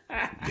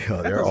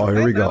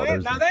 Here we go.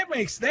 Now that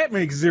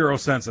makes zero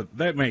sense.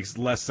 That makes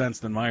less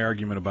sense than my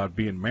argument about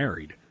being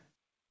married.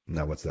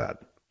 Now what's that?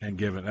 And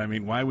giving. I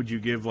mean, why would you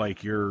give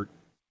like your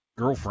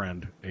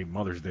girlfriend a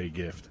Mother's Day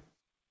gift?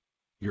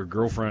 Your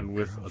girlfriend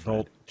with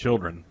adult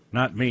children,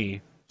 not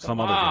me. Some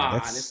other guy.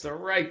 It's the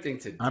right thing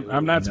to do.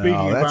 I'm not speaking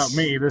about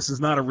me. This is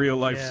not a real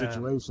life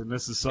situation.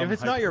 This is something. If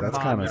it's not your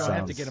mom, you don't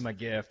have to sounds- get him a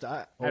gift.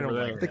 I Over don't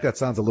there. like I think that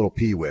sounds a little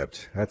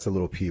pee-whipped. That's a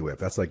little pee-whipped.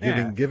 That's like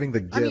giving the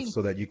gift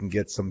so that you can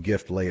get some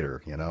gift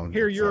later, you know?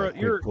 Here,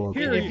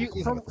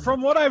 It's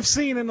from what I've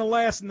seen in the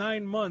last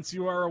 9 months,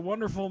 you are a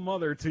wonderful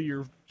mother to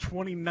your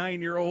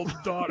 29-year-old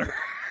daughter.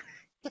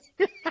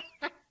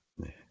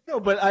 No,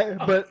 but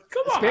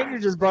come on.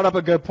 Spaniard just brought up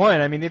a good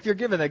point. I mean, if you're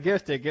giving a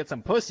gift to get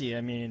some pussy,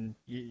 I mean,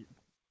 you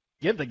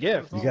give the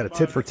gift. You got a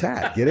tit for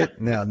tat. Get it?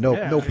 Now,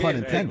 no pun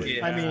intended.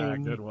 Yeah, I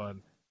mean, good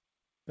one.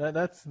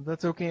 That's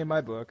okay in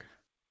my book.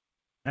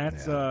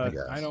 That's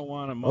I don't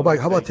want to.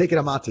 How about taking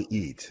them out to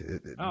eat?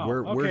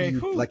 Where do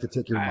you like to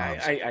take your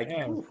moms?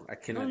 I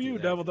cannot do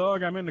that. Devil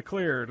Dog. I'm in the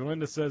clear.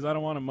 Linda says I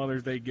don't want a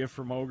Mother's Day gift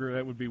from Ogre.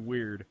 That would be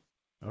weird.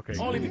 Okay.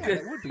 Only because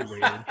it would be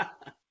weird.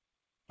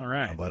 All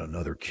right. How about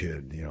another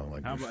kid? You know,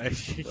 like How about, like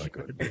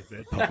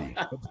that puppy.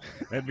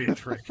 That'd be a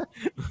trick.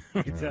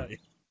 Let me tell you.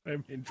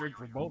 That'd be a trick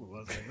for both of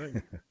us,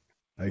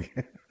 I think.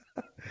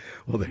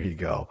 Well, there you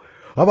go.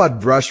 How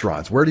about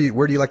restaurants? Where do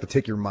you like to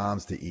take your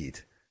moms to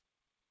eat?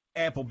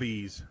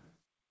 Applebee's.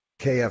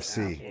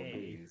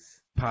 KFC.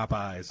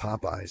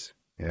 Popeyes.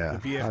 Yeah.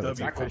 The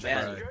VFW fish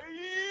fry.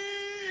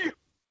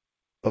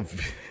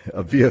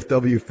 A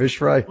VFW fish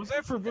fry? Was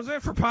that for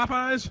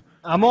Popeyes?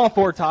 I'm all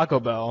for Taco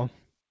Bell.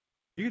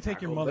 You can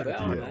take your mother to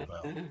Taco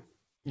Bell.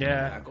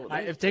 Yeah.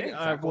 Why'd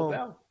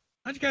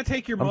you gotta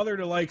take your mother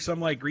to like some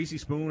like greasy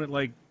spoon at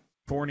like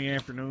 4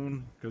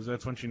 p.m? Because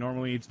that's when she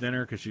normally eats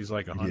dinner. Because she's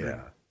like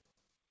 100.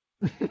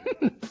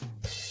 Yeah.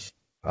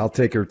 I'll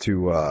take her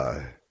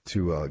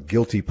to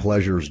Guilty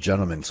Pleasures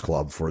Gentlemen's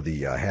Club for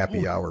the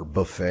happy hour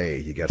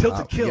buffet. You get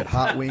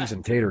hot wings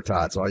and tater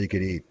tots, all you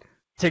can eat.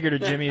 Take her to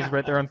Jimmy's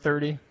right there on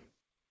 30.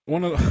 Yeah,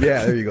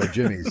 there you go,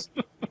 Jimmy's.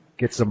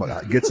 Get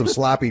some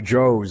sloppy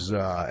joes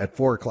at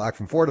 4 o'clock.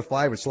 From 4 to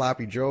 5 with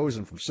sloppy joes,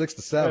 and from 6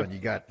 to 7 you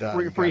got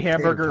free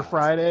hamburger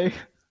Friday.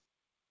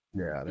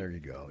 Yeah, there you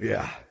go.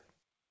 Yeah,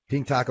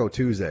 Pink Taco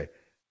Tuesday.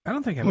 I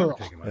don't think I've ever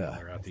taken my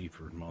mother out to eat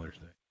for Mother's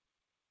Day.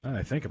 Now that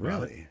I think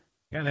about it.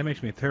 Yeah, that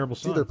makes me a terrible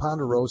son. It's either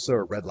Ponderosa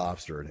or Red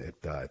Lobster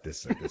at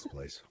this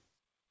place.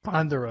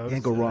 Ponderosa.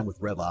 Can't go wrong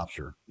with Red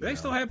Lobster. They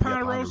still have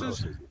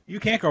Ponderosas? You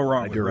can't go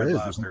wrong with Red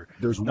Lobster.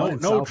 There's one in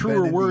no South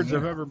truer Bend, words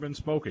Indiana. have ever been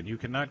spoken. You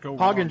cannot go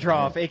Hog wrong. and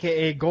Trough,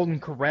 a.k.a. Golden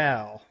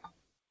Corral.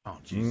 Oh,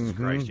 Jesus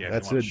Christ. Yeah,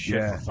 that's it.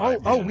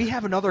 Yeah. We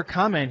have another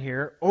comment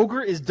here.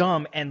 Ogre is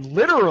dumb and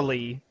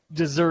literally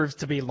deserves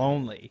to be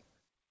lonely.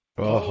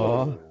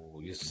 Uh-huh.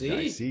 You see?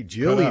 I see.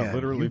 Jillian.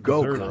 Literally you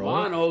go, deserves it. girl. Come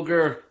on,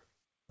 Ogre.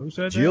 Who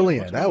said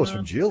Jillian. that? That was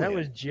from Jillian. That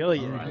was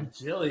Jillian. All right,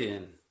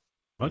 Jillian.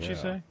 What'd she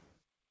say?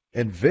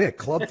 And Vic,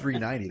 Club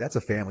 390. That's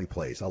a family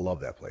place. I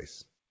love that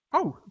place.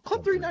 Oh,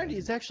 Club 390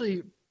 is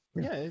actually,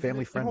 it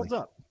family friendly. holds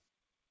up.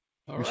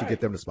 We should get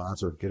them to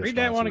sponsor. Read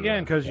that one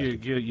again, because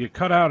you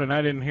cut out and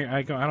I didn't hear.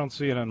 I don't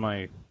see it on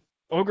my.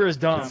 Ogre is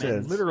dumb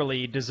and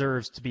literally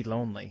deserves to be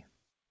lonely.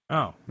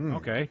 Oh,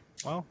 okay.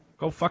 Well,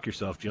 go fuck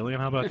yourself, Jillian.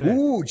 How about that?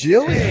 Ooh,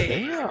 Jillian.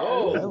 Hey,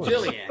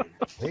 Jillian.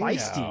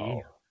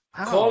 Feisty.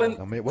 Call in.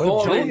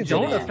 Call in.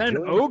 Don't offend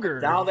Ogre.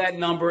 Dial that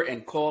number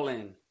and call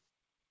in.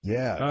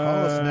 Yeah,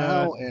 call us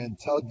now and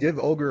give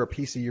Ogre a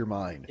piece of your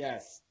mind.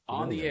 Yes,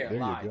 on the air,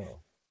 live. You go.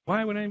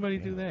 Why would anybody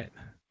do that?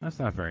 That's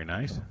not very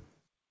nice.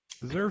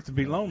 Deserve to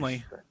be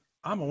lonely.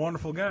 I'm a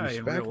wonderful guy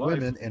Respect in real life.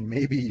 women, and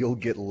maybe you'll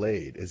get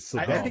laid.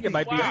 I think it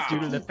might be due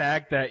to the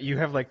fact that you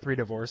have like 3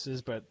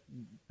 divorces, but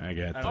I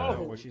get I don't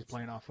know what she's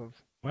playing off of.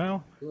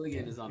 Well,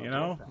 you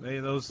know,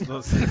 those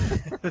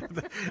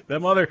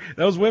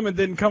those women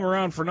didn't come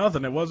around for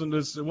nothing. It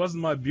wasn't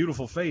my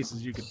beautiful face,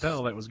 as you can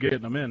tell, that was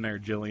getting them in there,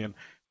 Jillian.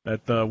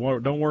 That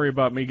don't worry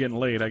about me getting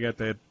laid. I got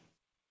that.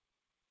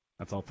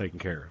 That's all taken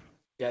care of.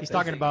 Yeah, he's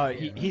talking about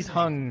he's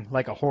hung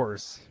like a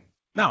horse.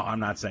 No,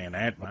 I'm not saying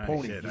that. A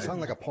pony. He's hung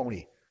like a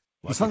pony.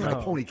 He's hung like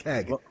a pony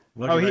keg.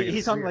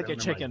 He's hung like a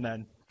chicken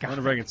then. I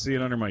wonder if I can see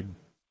it under my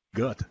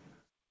gut.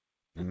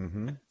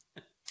 Mm-hmm.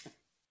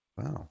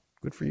 Wow,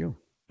 good for you.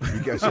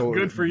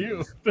 Good for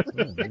you.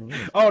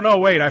 Oh, no,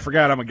 wait, I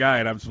forgot I'm a guy,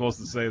 and I'm supposed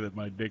to say that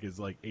my dick is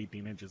like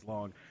 18 inches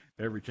long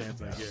every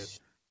chance I get.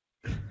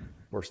 Of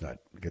course not.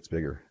 It gets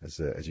bigger as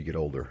you get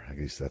older. I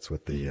guess that's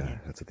what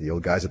the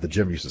old guys at the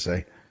gym used to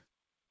say.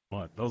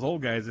 What? Those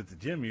old guys at the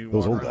gym?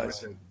 Those old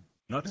guys.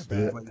 Nuts.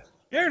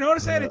 You ever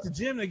notice that at the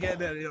gym?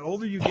 The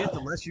older you get, the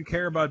less you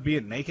care about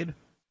being naked.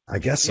 I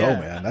guess so,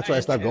 man. That's why I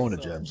stopped going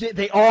to gyms.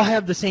 They all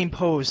have the same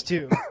pose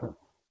too.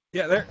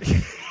 Yeah,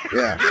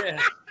 yeah.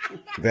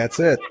 That's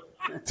it.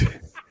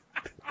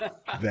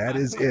 That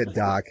is it,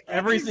 Doc.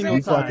 Every single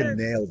you time. You fucking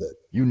nailed it.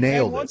 You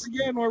nailed it. Once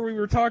again, where we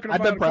were talking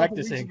about I've been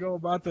practicing. Couple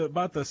weeks ago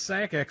about the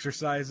sack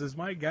exercises.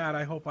 My God,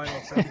 I hope I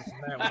don't suffer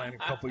from that one in a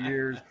couple of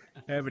years.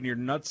 Having your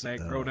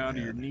nutsack grow down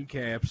to your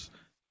kneecaps.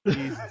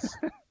 Jesus.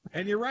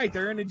 And you're right.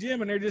 They're in the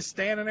gym and they're just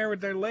standing there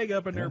with their leg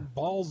up and their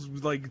balls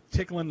like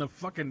tickling the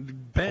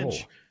fucking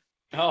bench.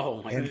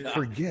 Oh my God! And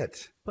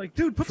forget, like,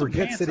 dude,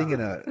 forget sitting in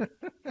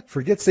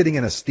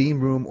a steam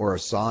room or a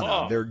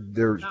sauna.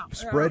 They're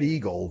spread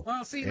eagle.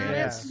 Well, see, now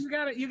that's you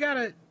gotta. You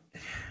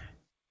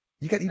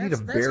need a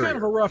barrier. That's kind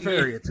of a rough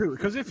area too,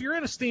 because if you're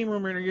in a steam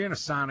room or you're in a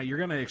sauna, you're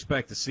gonna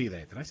expect to see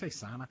that. Did I say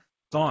sauna?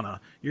 Sauna.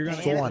 You're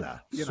gonna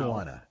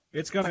sauna.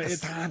 It's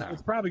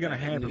probably gonna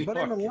happen. But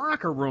in a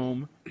locker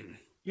room,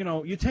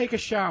 you take a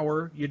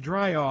shower, you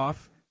dry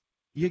off,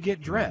 you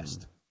get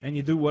dressed. And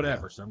you do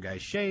whatever. Some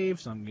guys shave,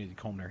 some guys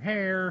comb their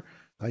hair.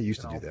 I used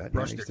to do that.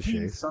 Brush their teeth.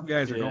 Shave. Some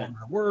guys are going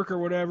to work or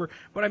whatever.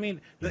 But I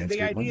mean,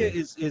 the idea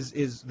is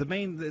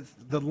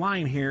the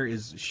line here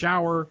is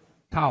shower,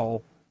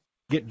 towel,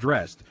 get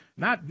dressed.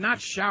 Not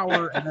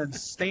shower and then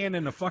stand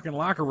in the fucking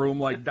locker room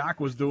like Doc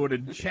was doing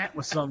and chat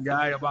with some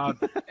guy about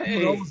who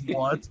knows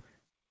what.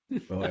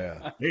 Oh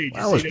yeah. Hey,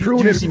 I was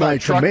pruning my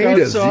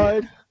tomatoes.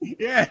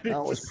 Yeah. I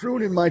was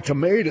pruning my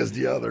tomatoes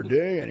the other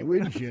day, and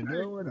wouldn't you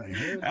know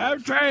it?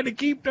 I'm trying to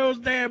keep those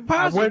damn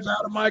possums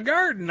out of my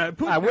garden.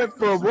 I went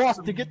for a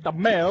walk to get the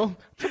mail.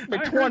 Took me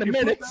 20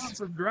 minutes. Put down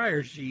some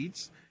dryer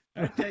sheets.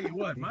 I tell you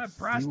what, my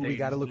prostate. We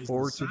got to look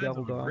forward to,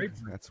 Devil Dog.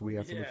 That's what we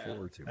have to look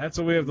forward to. That's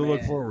what we have to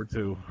look forward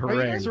to. Hooray!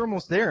 You guys are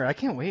almost there. I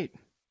can't wait.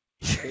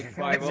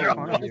 You're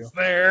almost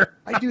there.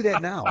 I do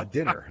that now at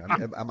dinner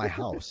at my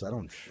house. I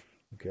don't.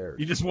 Who cares?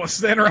 You just want to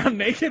stand around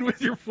naked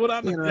with your foot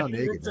on the around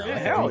naked.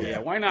 Hell yeah,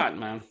 why not,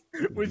 man?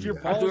 With your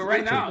balls. Do it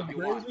right now.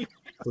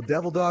 So,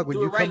 Devil Dog, when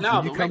you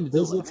come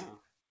visit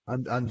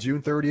on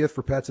June 30th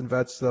for Pets and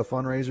Vets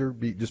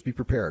fundraiser, just be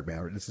prepared,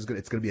 man. It's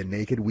gonna be a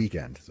naked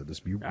weekend, so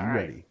just be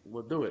ready.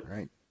 We'll do it. All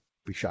right.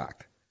 Be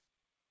shocked.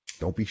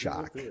 Don't be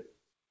shocked.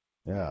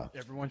 Yeah.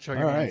 Everyone show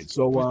your hands. All right.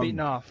 So who's beating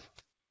off?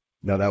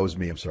 No, that was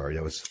me. I'm sorry.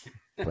 I was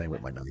playing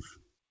with my knife.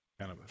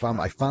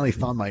 I finally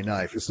found my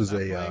knife. This is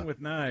playing with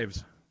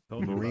knives.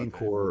 Marine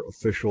Corps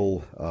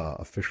official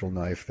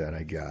knife that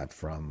I got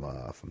from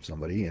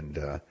somebody, and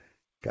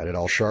got it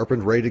all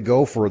sharpened, ready to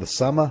go for the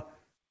summer.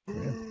 Yeah,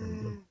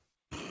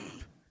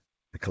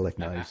 I collect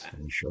knives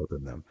and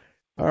sharpen them.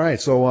 All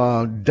right,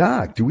 so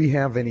Doc, do we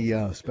have any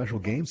special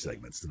game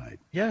segments tonight?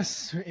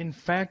 Yes, in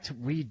fact,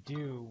 we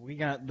do. We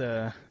got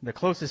the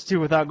closest to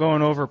without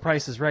going over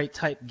Price is Right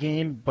type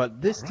game,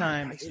 but this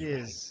time it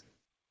is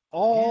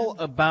all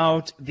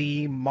about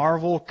the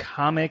Marvel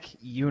comic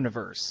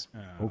universe.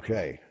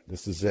 Okay,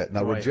 this is it.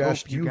 Now,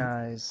 Rajesh,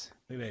 Rajesh,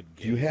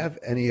 do you have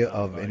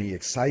any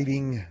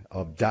exciting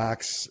of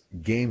Doc's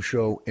game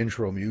show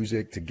intro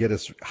music to get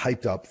us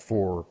hyped up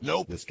for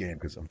this game?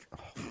 Because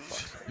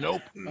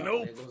Nope.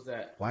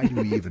 Why do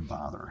we even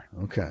bother?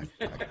 Okay.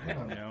 I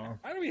don't know.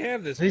 Why do we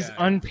have this? These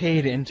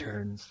unpaid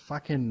interns,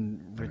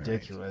 fucking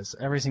ridiculous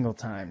every single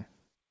time.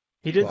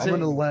 He did say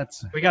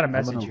we got a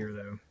message here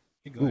though.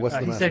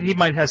 He said he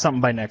might have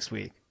something by next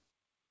week.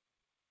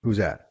 Who's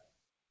that?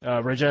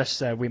 Rajesh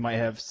said we might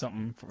have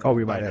something.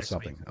 We might have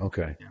something. Week.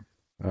 Okay. Yeah.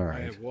 All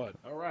right. I have what?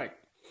 All right.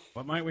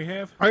 What might we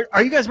have?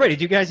 Are you guys ready?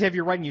 Do you guys have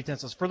your writing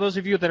utensils? For those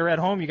of you that are at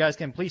home, you guys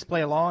can please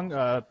play along.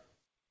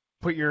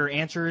 put your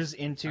answers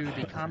into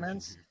the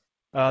comments.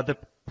 The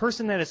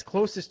person that is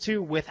closest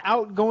to,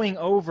 without going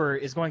over,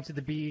 is going to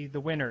be the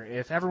winner.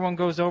 If everyone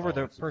goes over,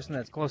 the person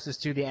that's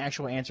closest to the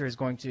actual answer is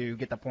going to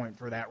get the point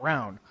for that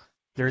round.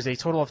 There's a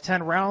total of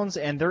 10 rounds,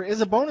 and there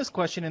is a bonus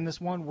question in this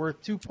one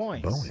worth 2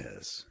 points.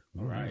 Bonus.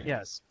 All right.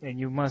 Yes, and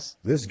you must.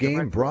 This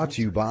game brought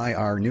to you by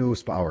our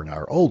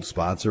our old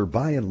sponsor,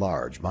 By and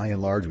Large. By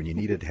and Large, when you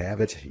need it,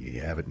 have it.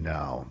 You have it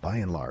now. By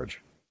and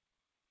Large.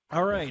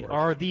 All right.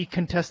 Are the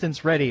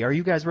contestants ready? Are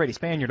you guys ready?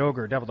 Spaniard,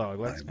 Ogre, Devil Dog.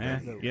 Let's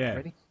yeah.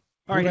 Ready?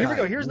 All right, here we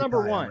go. Here's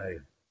number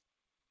one.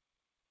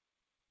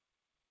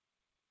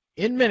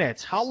 In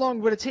minutes, how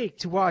long would it take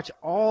to watch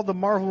all the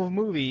Marvel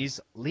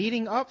movies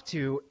leading up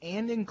to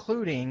and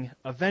including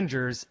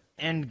Avengers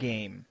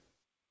Endgame?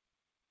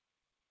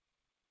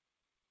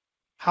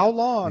 How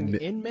long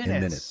in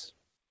minutes?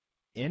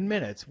 In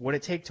minutes would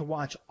it take to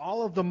watch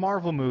all of the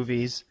Marvel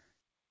movies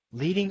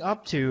leading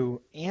up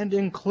to and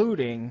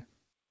including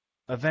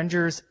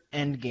Avengers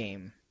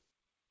Endgame?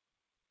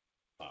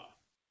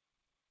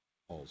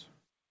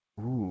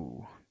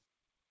 Ooh.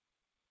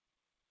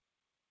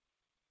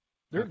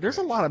 There's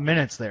a lot of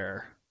minutes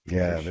there.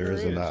 Yeah, there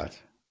is a lot.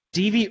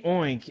 DV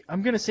Oink,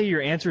 I'm going to say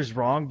your answer is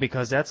wrong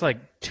because that's like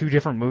 2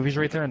 different movies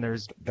right there, and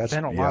there's been a lot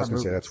of movies. I was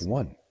going to say that's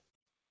one.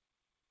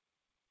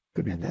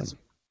 Could be one.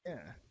 Yeah.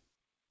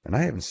 And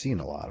I haven't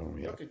seen a lot of them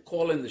yet. You could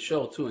call in the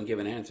show, too, and give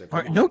an answer.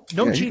 All right, no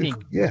cheating.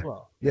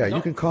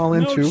 You can call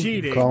in, too.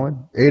 Cheating. Call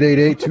in.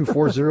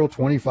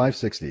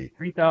 888-240-2560.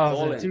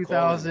 3,000,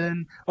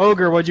 2,000.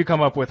 Ogre, what'd you come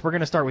up with? We're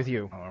going to start with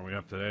you. Oh, are we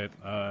up to that?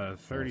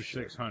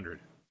 3,600.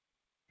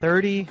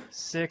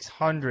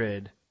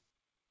 3,600.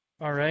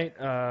 All right.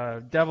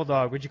 Devil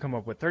Dog, what'd you come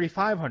up with?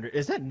 3,500.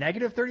 Is that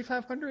negative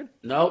 3,500?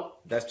 Nope,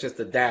 that's just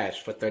a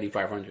dash for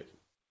 3,500.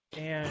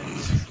 And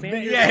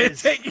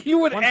you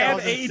would add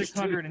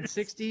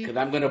 1,660. Because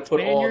I'm going to put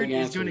all the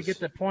answers. Is going to get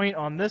the point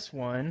on this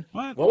one.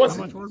 What was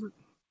How much was it?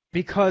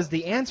 Because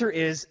the answer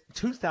is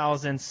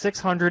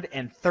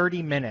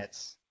 2,630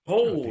 minutes.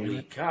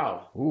 Holy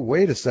cow. Ooh,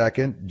 wait a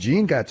second.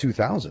 Gene got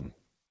 2,000.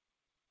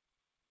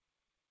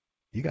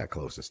 You got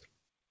closest.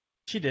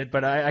 She did,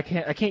 but I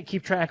can't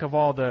keep track of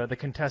all the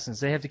contestants.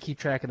 They have to keep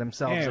track of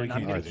themselves. Yeah, so we I'm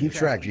keep gonna Keep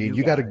track, Gene.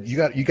 You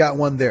got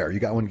one there. You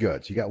got one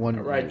good. So you got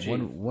one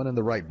one in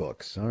the right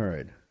books. All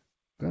right.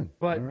 Good.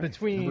 But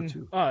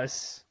between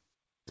us,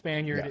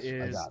 Spaniard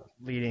is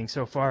leading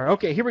so far.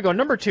 Okay, here we go.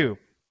 Number 2.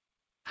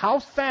 How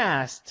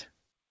fast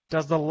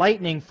does the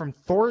lightning from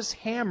Thor's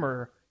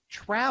hammer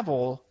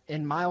travel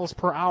in miles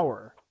per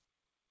hour?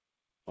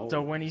 Oh.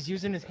 So when he's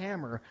using his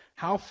hammer,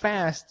 how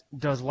fast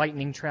does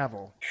lightning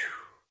travel?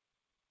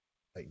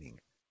 Lightning.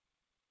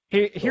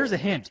 Here's a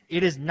hint.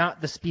 It is not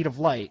the speed of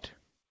light.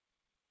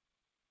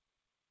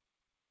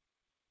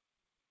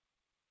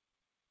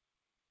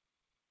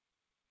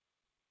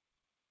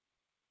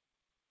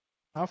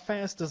 How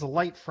fast does the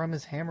light from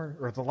his hammer,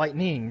 or the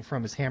lightning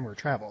from his hammer,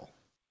 travel?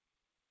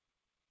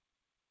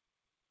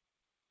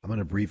 I'm going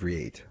to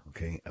abbreviate,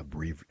 okay? I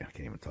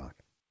can't even talk.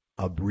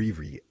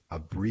 Abbreviate.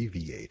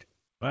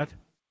 What?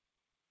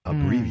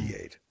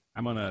 Abbreviate.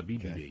 I'm on a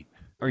BB-8.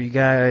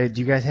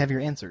 Do you guys have your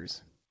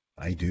answers?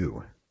 I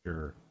do.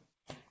 Sure.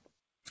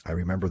 I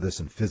remember this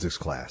in physics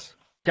class.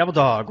 Devil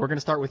Dog, we're going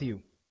to start with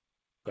you.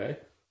 Okay.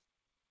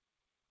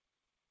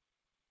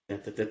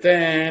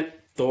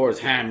 Thor's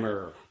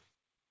hammer.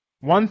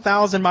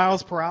 1,000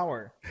 miles per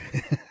hour.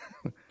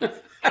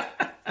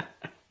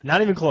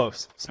 Not even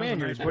close.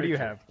 Spaniards, what do you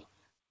have?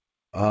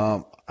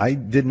 I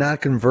did not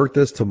convert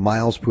this to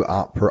miles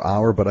per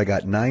hour, but I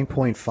got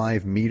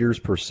 9.5 meters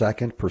per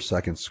second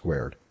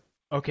squared.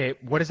 Okay,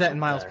 what is that in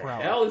miles per hour? What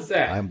the hell is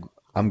that?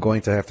 I'm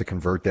going to have to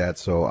convert that,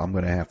 so I'm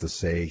going to have to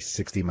say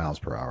 60 miles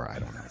per hour. I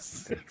don't know.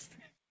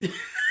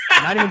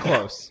 Not even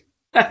close.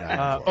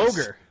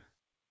 Ogre.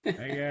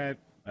 I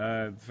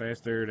got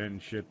faster than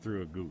shit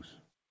through a goose.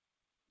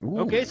 Ooh.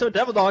 Okay, so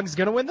Devil Dog is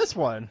going to win this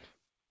one.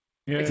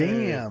 Yeah.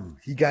 Damn.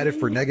 He got it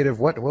for negative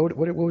what? What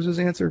was his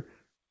answer?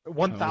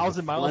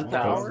 1,000 miles per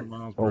hour?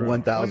 Or 1,000 miles per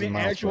hour.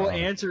 The actual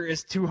answer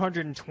is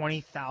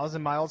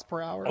 220,000 miles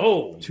per hour.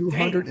 Oh,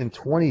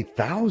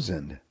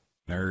 220,000.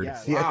 Nerd. Yeah.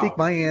 See, wow. I think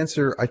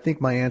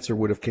my answer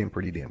would have came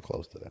pretty damn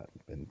close to that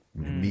in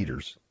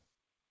meters.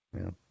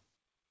 Yeah.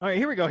 All right,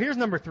 here we go. Here's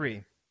number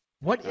 3.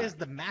 What is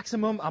the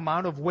maximum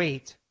amount of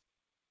weight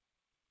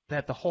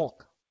that the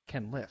Hulk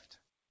can lift?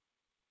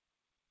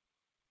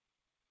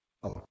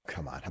 Oh,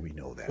 come on. How do we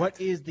know that?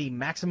 What is the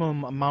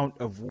maximum amount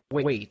of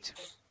weight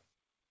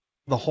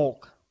the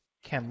Hulk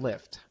can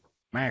lift?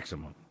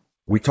 Maximum.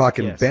 We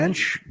talking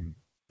bench,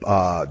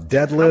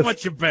 deadlift? How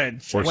much you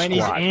bench? Or when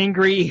squat? He's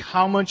angry,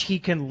 how much he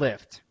can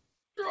lift?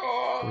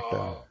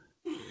 Oh.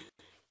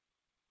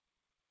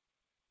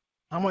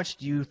 How much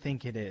do you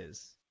think it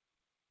is?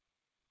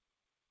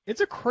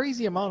 It's a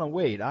crazy amount of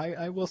weight.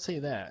 I will say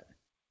that.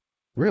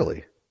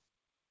 Really?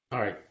 All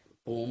right.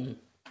 Boom.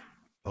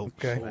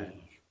 Okay. Boom.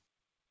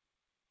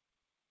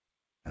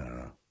 I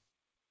don't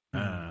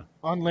know.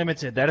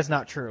 Unlimited. That is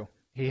not true.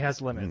 He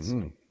has limits.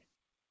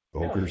 Mm-hmm.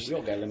 Ogres. We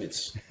all got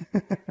limits.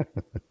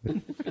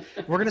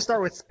 We're going to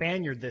start with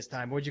Spaniard this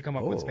time. What'd you come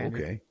up with,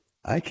 Spaniard? Okay.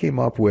 I came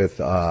up with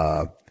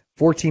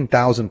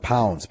 14,000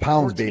 pounds.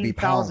 Pounds, baby,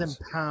 pounds.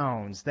 14,000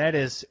 pounds. That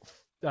is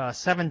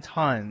 7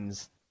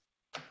 tons.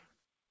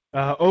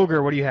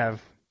 Ogre, what do you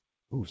have?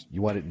 Ooh,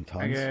 you want it in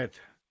tons? I get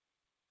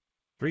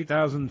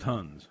 3,000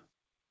 tons.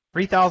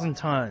 3,000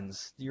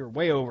 tons. You're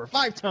way over.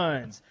 5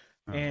 tons.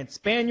 And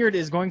Spaniard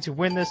is going to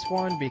win this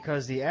one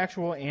because the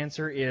actual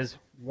answer is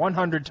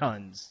 100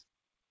 tons.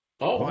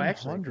 Oh,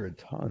 100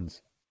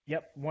 tons.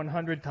 Yep,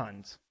 100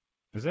 tons.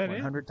 Is that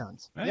 100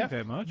 tons. That ain't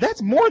that much.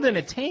 That's more than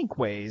a tank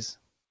weighs.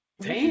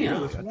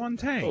 Damn. It's one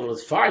tank. Oh,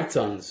 it's 5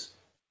 tons.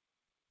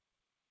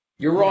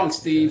 You're wrong,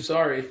 Steve.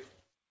 Sorry.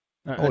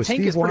 A tank Steve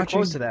is pretty watching?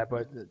 close to that,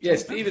 but Yeah,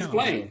 Steve is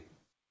playing.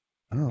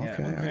 Oh, Yeah,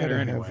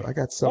 okay. I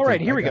got something. all right,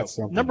 here we I got go.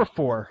 something. Number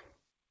 4.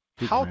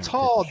 How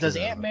tall does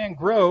Ant-Man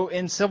grow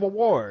in Civil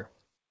War?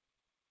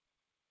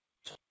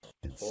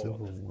 In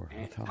Civil War.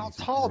 How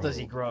tall does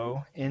he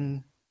grow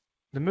in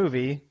the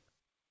movie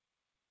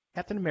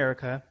Captain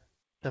America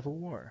Civil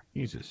War?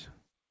 Jesus.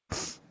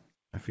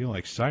 I feel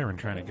like Siren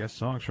trying to guess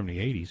songs from the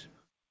 80s.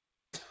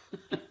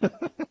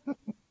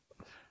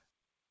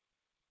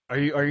 Are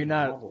you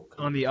not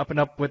on the up and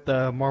up with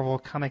the Marvel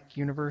comic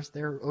universe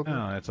there, Ogre?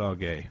 No, that's all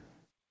gay.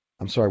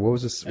 I'm sorry, what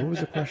was this? What was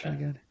the question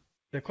again?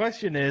 The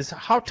question is,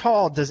 how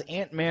tall does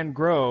Ant-Man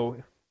grow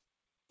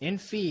in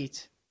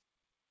feet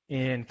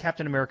in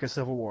Captain America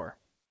Civil War?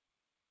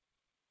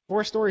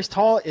 4 stories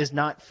tall is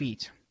not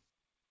feet.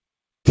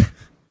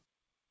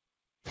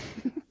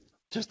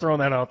 Just throwing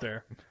that out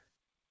there.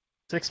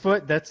 6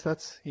 foot, that's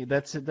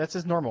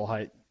his normal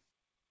height.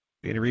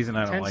 The reason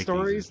I don't 10 like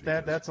stories, these is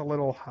because that's a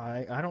little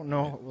high. I don't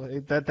know.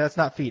 That's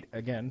not feet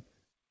again.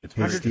 it's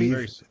Hey, 100 Steve,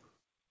 very,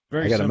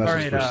 very I got a simple.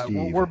 message All for right,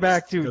 Steve. we're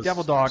back to Because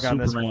Devil Dog on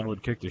this Superman one.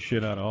 would kick the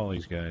shit out of all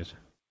these guys.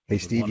 Hey,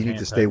 With Steve, one you need hand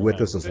to stay tied with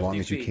behind. us as long 50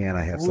 as you feet. can.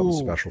 I have something Ooh.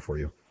 special for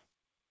you.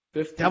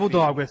 50 Devil feet.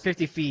 Dog with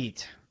 50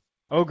 feet.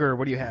 Ogre,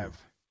 what do you have?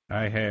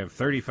 I have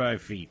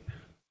 35 feet.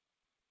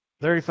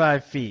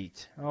 35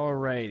 feet.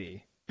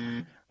 Alrighty.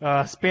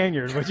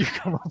 Spaniard, what'd you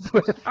come up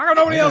with? How come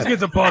nobody else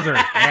gets a buzzer,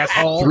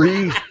 asshole?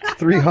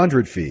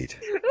 300 feet.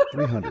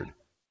 300.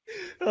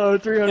 Oh,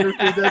 300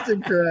 feet. That's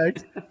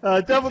incorrect.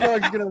 Devil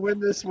Dog's going to win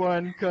this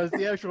one because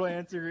the actual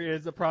answer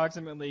is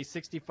approximately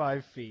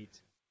 65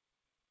 feet.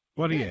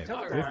 What do you have?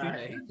 All 50?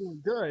 right.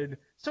 Doing good.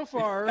 So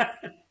far,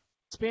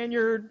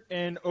 Spaniard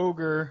and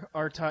Ogre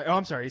are tied. Oh,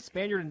 I'm sorry.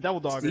 Spaniard and Devil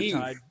Dog Steve. are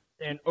tied,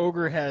 and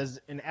Ogre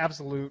has an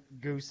absolute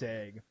goose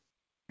egg.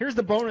 Here's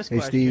the bonus Hey,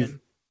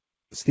 question.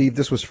 Steve,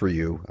 this was for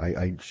you.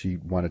 She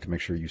wanted to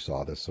make sure you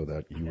saw this so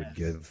that you would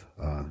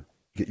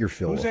get your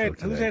fill Who's of her that?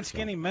 today, Who's that so.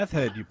 skinny meth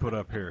head you put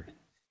up here?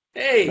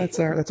 Hey. That's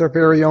our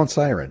very own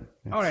Siren.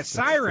 Oh, that's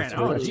Siren. That's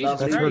Oh, her- Jesus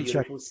that's her Christ.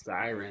 check.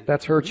 Siren.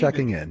 That's her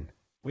checking in.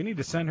 We need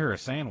to send her a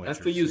sandwich. That's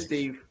or for you, 6.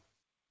 Steve.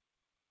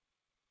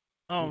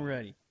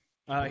 Alrighty.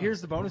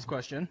 Here's the bonus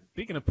question.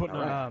 Speaking of putting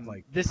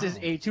on, This is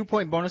a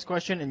 2-point bonus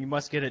question, and you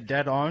must get it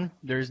dead on.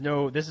 This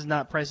is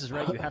not Price is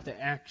Right. You have to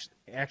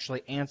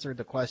actually answer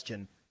the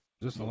question.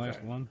 Is this the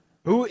last one?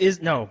 Who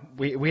is no?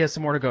 We have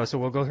some more to go, so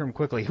we'll go through them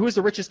quickly. Who is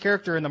the richest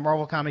character in the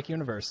Marvel comic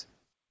universe?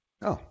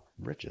 Oh,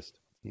 richest.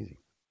 Easy.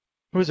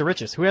 Who's the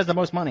richest? Who has the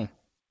most money?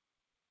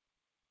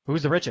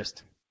 Who's the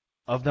richest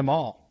of them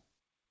all?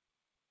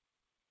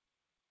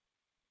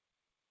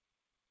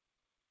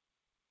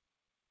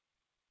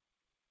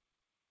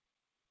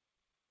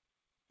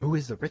 Who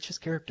is the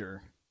richest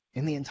character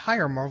in the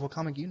entire Marvel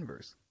comic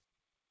universe?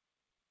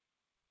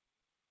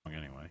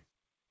 Anyway.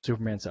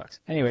 Superman sucks.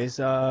 Anyways,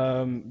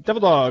 Devil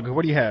Dog,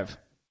 what do you have?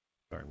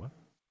 Sorry, what?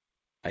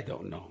 I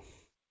don't know.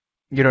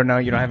 You don't know?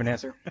 You don't have an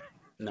answer?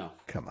 No.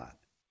 Come on.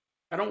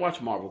 I don't watch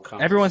Marvel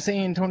comics. Everyone's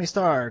saying Tony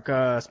Stark.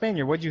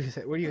 Spaniard, what do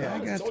you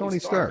have? I got Tony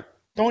Stark.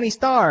 Tony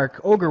Stark.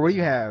 Ogre, what do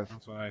you have?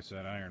 That's why I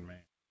said Iron Man.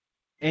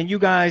 And you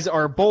guys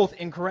are both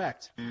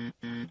incorrect.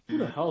 Who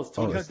the hell is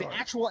Tony Because Stark? the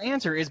actual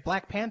answer is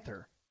Black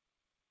Panther.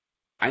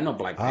 I know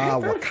Black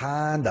Panther.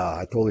 Wakanda.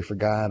 I totally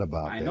forgot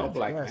about that. I know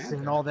Black Yes, Panther.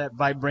 and all that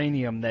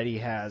vibranium that he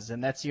has,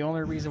 and that's the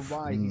only reason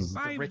why he's the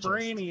richest.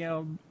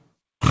 Vibranium.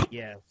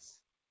 Yes.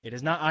 It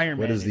is not Iron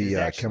Man. What is it the,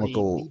 actually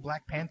chemical- the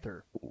Black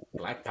Panther.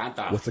 Black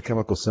Panther. What's the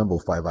chemical symbol?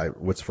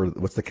 What's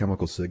the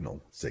chemical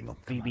signal?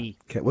 VB.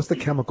 What's the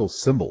chemical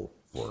symbol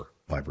for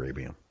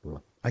vibranium?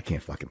 I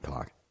can't fucking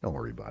talk. Don't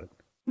worry about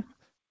it.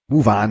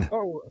 Move on.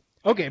 Oh,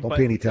 okay. Don't but,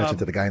 pay any attention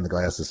to the guy in the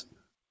glasses.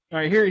 All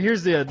right,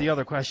 here's the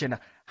other question.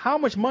 How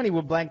much money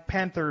would Black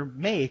Panther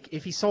make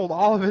if he sold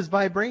all of his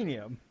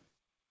vibranium?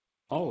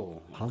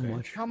 Oh. How okay.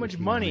 much? How would much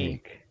he money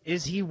make?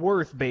 is he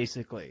worth,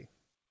 basically?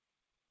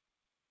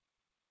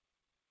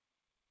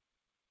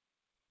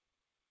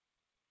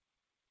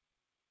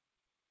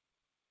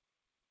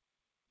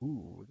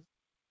 Ooh.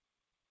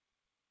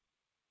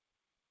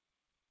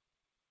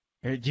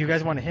 Do you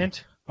guys want a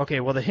hint? Okay,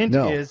 well the hint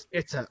No. is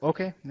it's a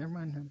okay. Never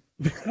mind.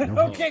 No.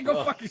 Okay,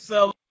 go fuck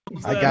yourself.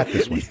 I got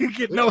this one. You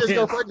get no Just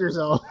go hints. fuck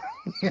yourself.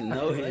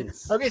 No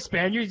hints. Okay,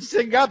 Spaniard, you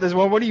said you got this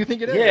one. What do you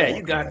think it is? Yeah,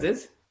 you got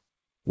this.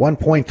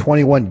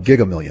 1.21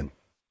 gigamillion.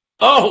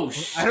 Oh,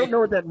 shit. I don't know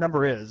what that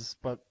number is,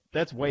 but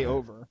that's way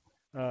over.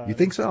 You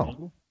think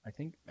so?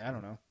 I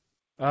don't know.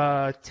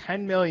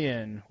 10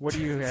 million. What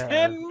do you have?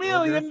 $10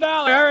 million.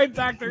 All right,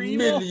 Dr.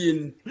 Evil.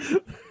 Million.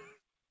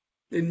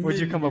 What'd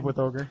you come up with,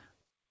 Ogre?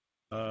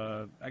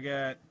 I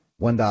got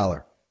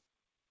 $1.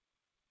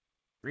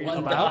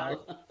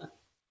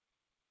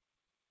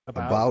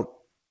 About.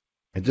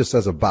 It just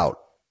says about.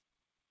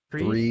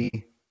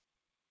 350.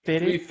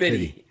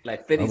 350.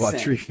 Like 50 About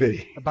cents.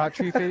 350. About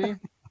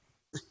 350.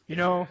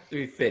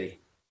 350.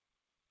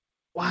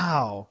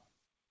 Wow.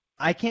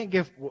 I can't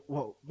give.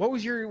 What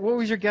was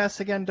your guess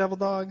again, Devil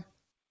Dog?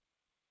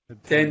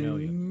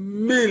 $10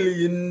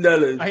 million.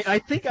 I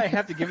think I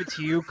have to give it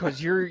to you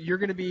because you're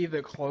going to be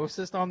the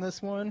closest on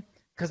this one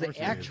because the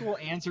actual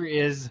answer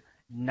is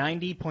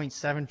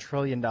 $90.7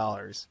 trillion.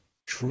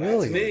 Trillion.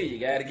 That's me. You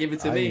got to give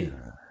it to me.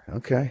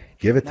 Okay,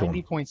 give it to him.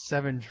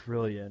 90.7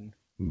 trillion.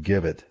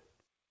 Give it.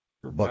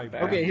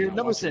 Okay, here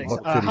number 6.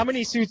 How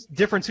many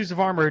different suits of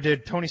armor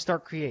did Tony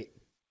Stark create?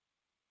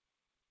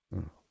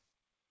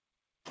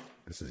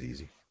 This is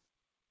easy.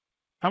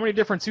 How many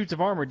different suits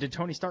of armor did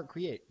Tony Stark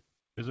create?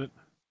 Is it?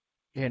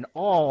 In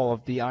all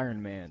of the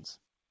Iron Mans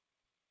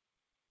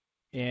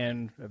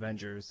and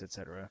Avengers,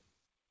 etc.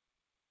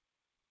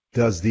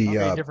 Does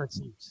the different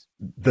suits?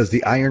 Does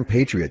the Iron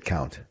Patriot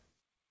count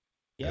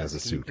as a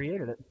suit? He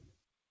created it.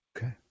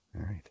 Okay,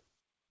 all right.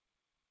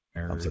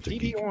 I'm such a DB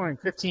geek. Owen,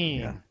 15.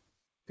 Yeah.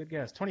 Good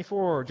guess.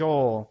 24,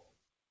 Joel.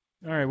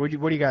 All right, what do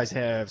you guys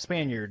have?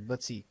 Spaniard,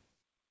 let's see.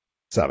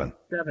 7.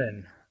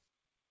 7.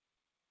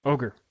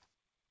 Ogre.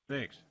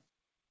 6.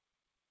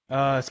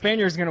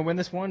 Spaniard's going to win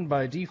this one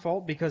by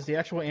default because the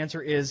actual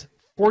answer is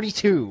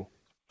 42.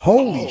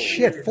 Holy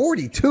shit,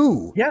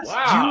 42! Yes.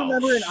 Wow. Do you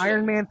remember in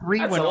Iron Man 3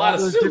 That's when a lot all of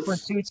those suits. different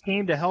suits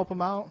came to help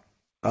him out?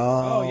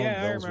 Oh,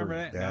 yeah, I those remember were-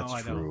 that. That's No,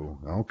 I don't. true.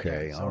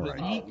 Okay, all right.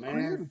 He Oh, man.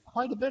 created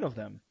quite a bit of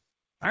them.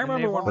 I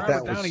remember when But that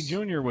Robert Downey was-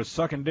 Jr. was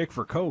sucking dick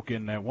for coke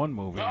in that one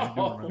movie. I do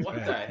Oh, remember what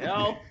that. the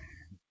hell?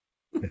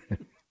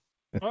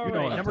 All You know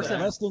right, what number I'm saying?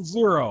 7. Less than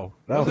zero.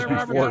 That was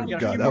Robert before. Downey Jr.?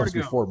 God, that was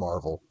before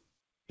Marvel.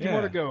 Two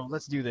more to go.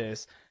 Let's do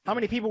this. How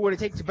many people would it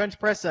take to bench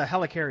press a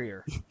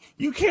helicarrier?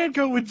 You can't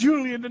go with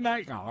Julian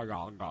tonight.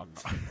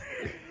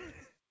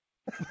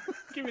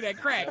 Give me that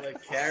crack. The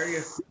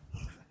carrier.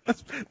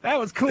 That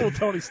was cool,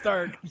 Tony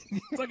Stark.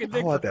 Suck a I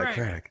dick want for that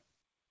crack.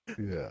 crack.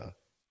 Yeah.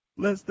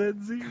 Less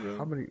than zero.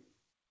 How many?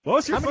 What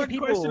was your how many fucking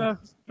people- question?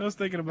 I was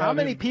thinking about How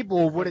many it.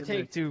 people would it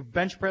take to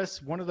bench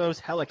press one of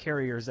those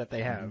helicarriers that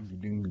they have?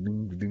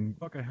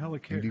 Fucking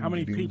helicarrier. How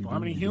many people? How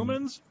many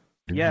humans?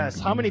 Yes.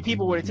 How many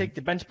people would it take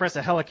to bench press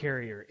a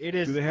helicarrier? It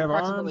is Do they have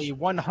approximately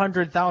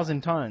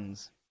 100,000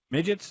 tons.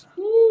 Midgets?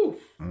 Woo.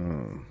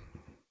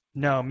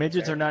 No,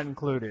 midgets are not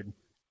included.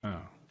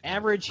 Oh.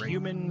 Average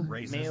human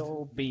racist.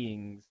 male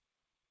beings.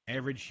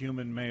 Average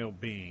human male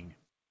being.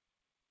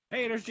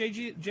 Hey, there's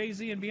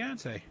Jay-Z and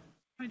Beyonce.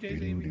 Hi,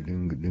 Jay-Z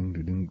and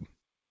Beyonce.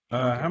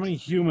 How many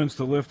humans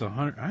to lift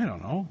 100? I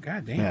don't know.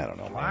 God damn. I don't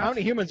know. How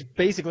many humans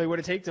basically would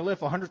it take to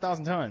lift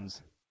 100,000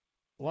 tons?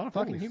 A lot of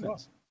fucking Holy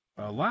humans.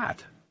 fuck. A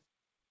lot.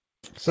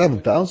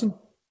 7,000?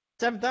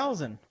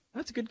 7,000.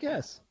 That's a good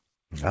guess.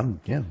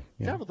 Yeah.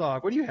 Devil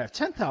Dog, what do you have?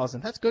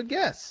 10,000. That's a good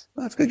guess.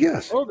 That's a good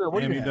guess. Ogre, what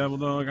do Damn you you, have? Double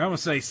Dog. I'm going to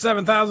say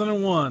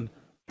 7,001.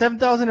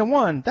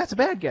 7,001. That's a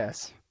bad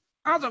guess.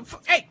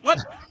 Hey, what?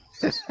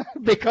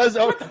 Because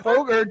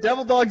Ogre,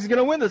 Devil Dog's going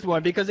to win this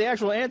one because the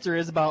actual answer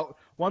is about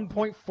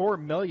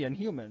 1.4 million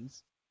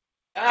humans.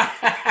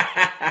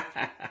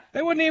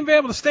 They wouldn't even be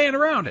able to stand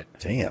around it.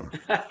 Damn.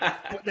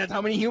 That's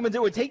how many humans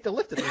it would take to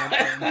lift it.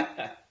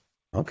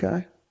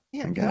 Okay.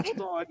 Yeah, I Devil gotcha.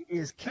 Dog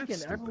is kicking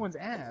everyone's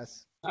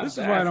ass. This is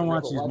why I don't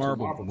watch these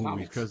Marvel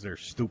movies, because they're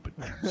stupid.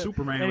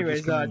 Superman would Anyways,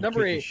 just come and number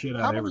kick the 8. shit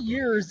out How of many everybody.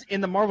 years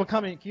in the Marvel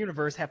comic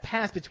universe have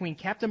passed between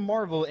Captain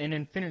Marvel and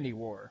Infinity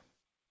War?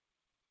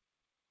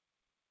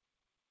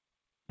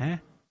 Huh?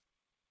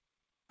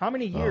 How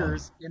many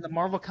years in the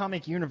Marvel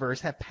comic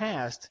universe have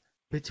passed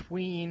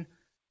between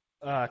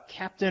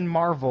Captain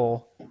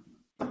Marvel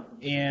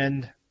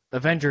and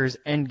Avengers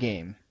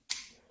Endgame?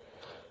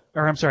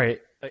 Or, I'm sorry,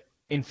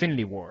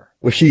 Infinity War.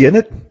 Was she in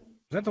it? Is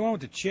that the one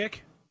with the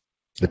chick?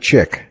 The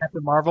chick.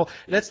 Captain Marvel.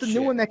 That's the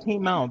new one that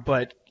came out,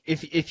 but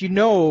if you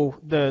know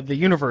the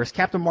universe,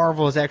 Captain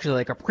Marvel is actually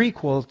like a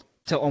prequel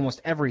to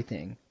almost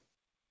everything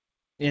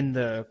in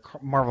the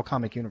Marvel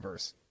comic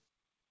universe.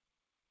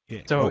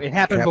 Yeah. So it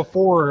happened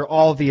before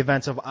all the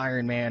events of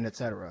Iron Man,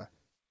 etc.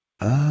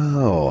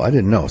 Oh, I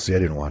didn't know. See, I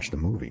didn't watch the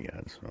movie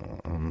yet.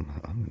 So I'm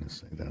going to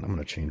say that. I'm going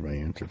to change my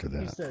answer to He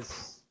that.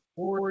 says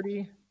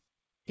 40.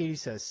 Katie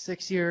says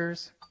 6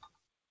 years.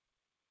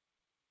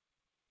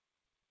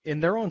 In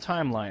their own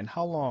timeline,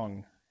 how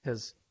long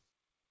has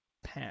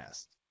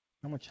passed?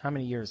 How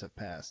many years have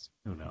passed?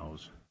 Who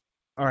knows?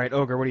 All right,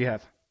 Ogre, what do you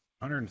have?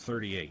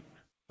 138.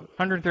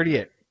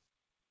 138.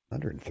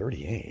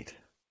 138.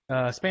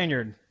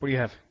 Spaniard, what do you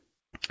have?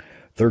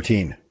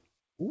 13.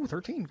 Ooh,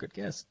 13. Good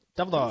guess.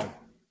 Devil Dog.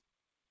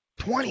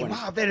 20.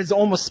 Wow, that is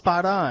almost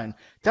spot on.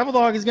 Devil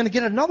Dog is going to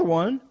get another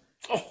one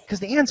because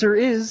the answer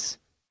is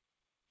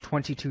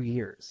 22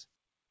 years.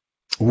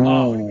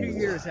 2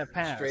 years have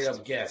passed. Straight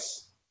up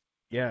guess.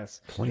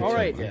 Yes. 22, All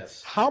right.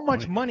 Yes. How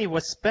much money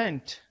was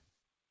spent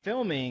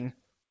filming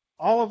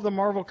all of the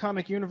Marvel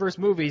Comic Universe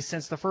movies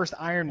since the first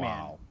Iron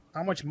Man?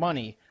 How much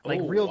money,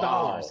 real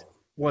dollars,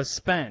 was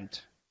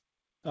spent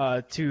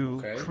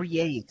to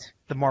create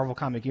the Marvel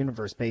Comic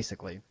Universe,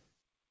 basically?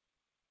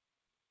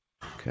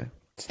 Okay.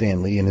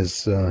 Stan Lee and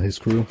his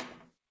crew.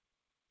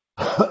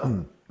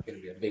 Gonna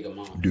be a big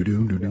amount.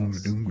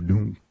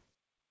 Do-do-do-do-do-do.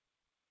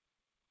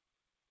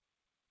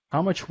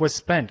 How much was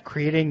spent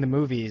creating the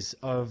movies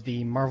of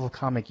the Marvel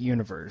Comic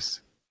Universe?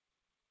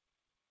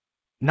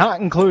 Not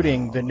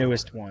including the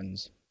newest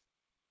ones.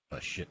 A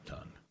shit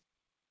ton.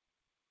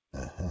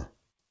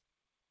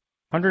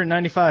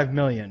 195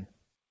 million.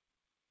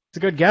 It's a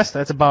good guess.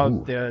 That's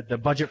about the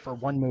budget for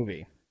one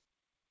movie.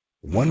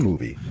 One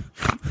movie.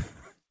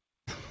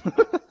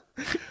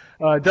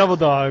 Double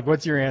Dog,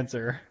 what's your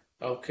answer?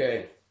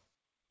 Okay.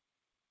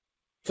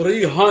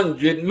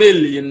 $300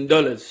 million.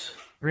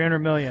 300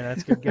 million.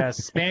 That's a good guess.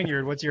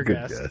 Spaniard, what's your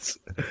Good guess? guess.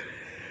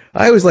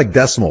 I always like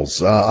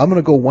decimals. I'm going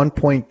to go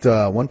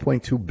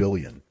 1.2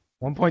 billion.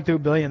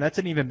 1.2 billion. That's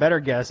an even better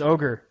guess.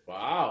 Ogre.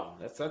 Wow,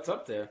 that's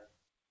up there.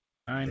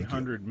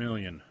 900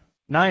 million.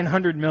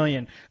 900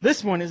 million.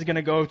 This one is going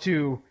to go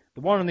to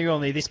the one and the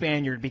only, the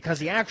Spaniard, because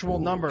the actual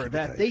number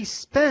that they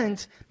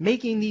spent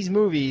making these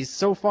movies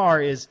so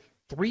far is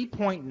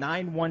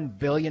 $3.91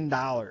 billion.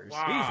 Wow.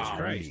 Jesus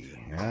Christ.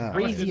 Yeah.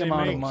 Crazy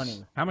amount of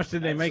money. How much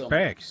did they make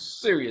back?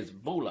 Serious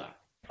boolah.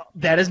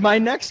 That is my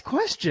next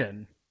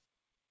question.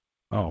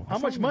 Oh. How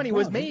much money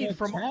was made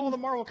from all the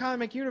Marvel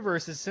Comic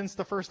Universes since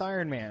the first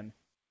Iron Man?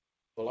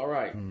 Well, all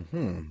right.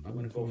 Mm-hmm. I'm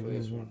going to go for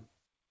this one.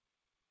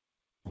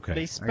 Okay.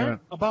 They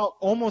spent about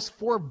almost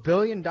 $4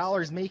 billion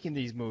making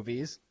these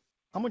movies.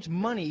 How much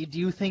money do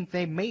you think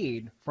they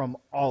made from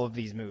all of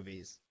these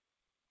movies?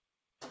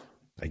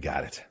 I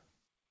got it.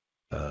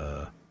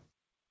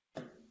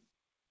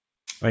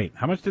 Wait,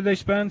 how much did they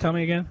spend? Tell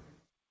me again.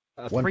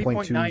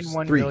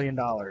 $3.91 billion.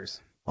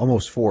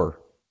 Almost 4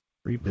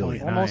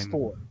 billion. Almost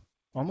 4.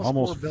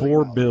 Almost $4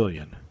 $4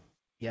 billion.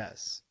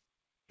 Yes.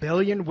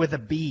 Billion with a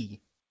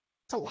B.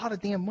 That's a lot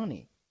of damn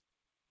money.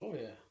 Oh,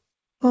 yeah.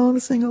 Oh,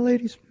 the single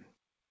ladies.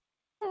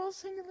 Oh,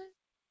 single ladies.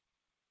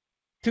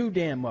 Too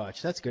damn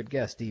much. That's a good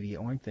guess, Stevie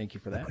Owen. Thank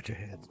you for that. Put your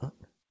hands up.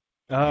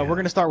 We're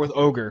going to start with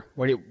Ogre.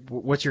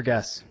 What's your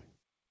guess?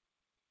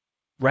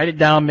 Write it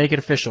down. Make it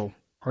official.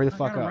 Hurry the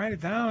fuck up. Write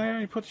it down. I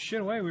already put the shit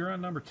away. We were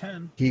on number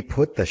 10. He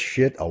put the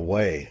shit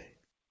away.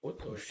 What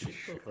the shit?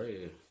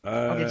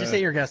 Okay, just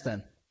say your guess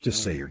then.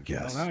 Just say your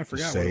guess. Well, I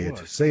forgot Just say what it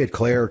it. was. Say it,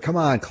 Claire. Come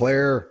on,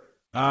 Claire.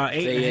 8.5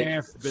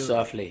 billion.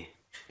 Softly.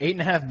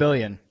 8.5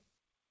 billion.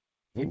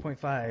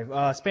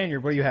 8.5.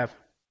 Spaniard, what do you have?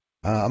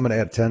 I'm going to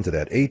add 10 to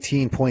that.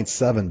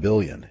 18.7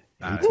 billion.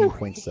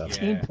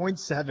 18.7.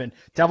 18.7.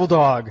 Devil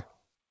Dog.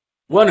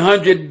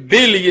 $100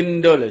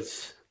 billion.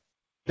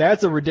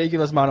 That's a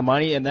ridiculous amount of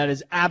money, and that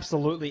is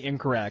absolutely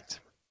incorrect.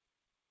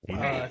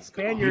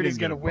 Spaniard is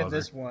going to win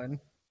this one.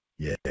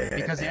 Yeah.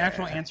 Because the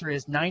actual answer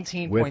is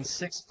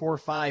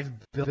 $19.645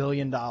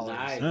 billion.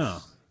 Nice.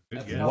 Oh,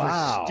 good guess.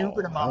 Wow.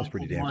 Stupid That amount was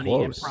pretty of damn money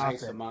close. and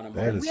profit. Nice amount of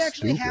That money. is We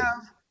actually stupid.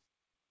 have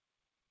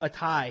a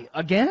tie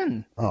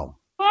again. Oh,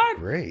 What?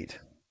 great.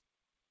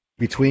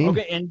 Between?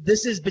 Okay, and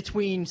this is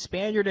between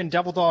Spaniard and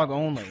Devil Dog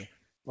only.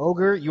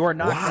 Ogre, you are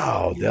not.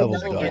 Wow, you Devil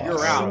did not Dog. get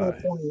You're out.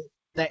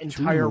 that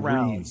entire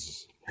round.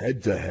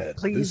 Head to head.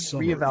 Please This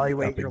summer,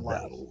 reevaluate the your epic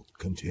life. battle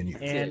continues.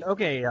 And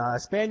okay,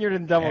 Spaniard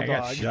and Devil I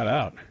got Dog. shut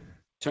out.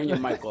 Turn your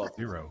mic off,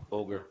 0.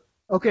 Ogre.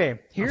 Okay,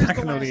 here's I'm not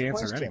the gonna know last the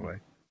answer question. anyway.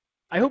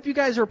 I hope you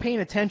guys are paying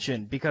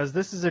attention because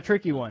this is a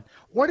tricky one.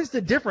 What is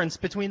the difference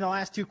between the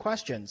last two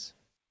questions?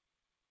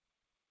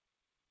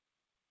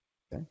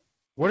 Okay.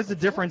 What is the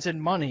difference in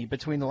money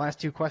between the last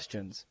two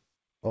questions?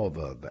 Oh,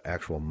 the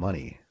actual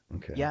money.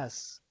 Okay.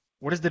 Yes.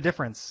 What is the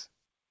difference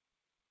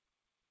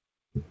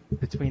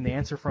between the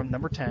answer from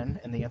number 10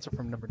 and the answer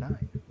from number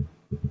 9?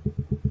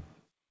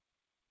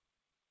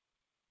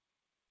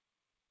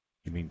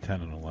 You mean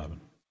 10 and 11?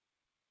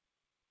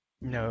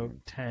 No,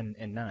 10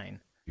 and 9.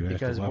 You asked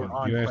Because 11. we're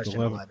on You asked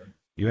question 11.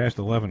 You asked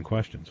 11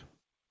 questions.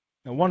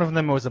 Now, one of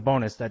them was a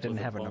bonus that didn't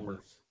Was have a bonus.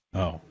 number.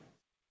 Oh.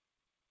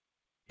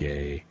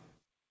 Yay.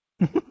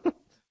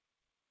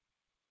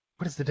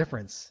 What is the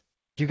difference?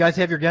 Do you guys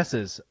have your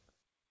guesses?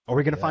 Are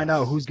we going to find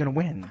out who's going to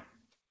win?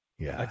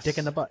 Yeah. A dick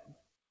in the butt.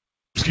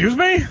 Excuse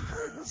me?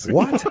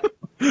 What?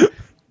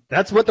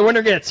 That's what the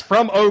winner gets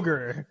from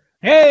Ogre.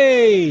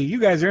 Hey, you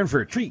guys are in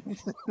for a treat.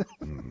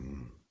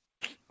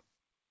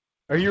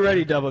 Are you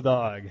ready, Double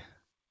Dog?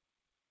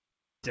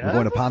 We're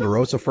going to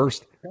Ponderosa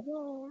first. Come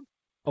on.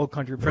 Old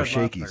Country Or Bread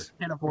Shakey's. Lobster.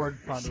 Can't afford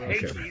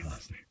Ponderosa.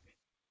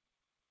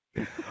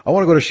 Okay. I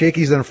want to go to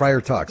Shakey's and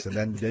Friar Tuck's,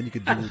 and then you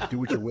could do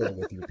what you will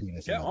with your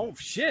penis. Yeah, oh,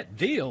 shit.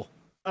 Deal.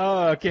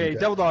 Okay,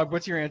 Double Dog,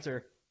 what's your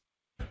answer?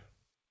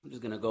 I'm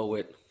just going to go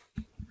with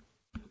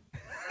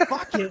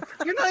Fuck it.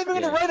 You're not even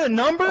going to write a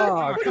number?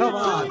 Oh, come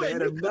on, man.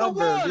 man. A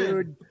number,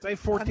 dude. Say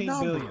 14 A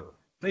number. billion.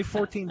 Say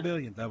 14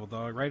 billion, Devil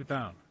Dog. Write it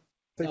down.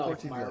 Say No,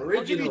 14 my billion.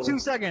 original. I'll give you 2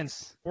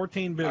 seconds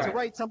 14 to billion.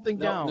 write something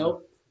No, down.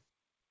 nope.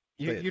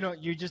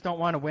 You just don't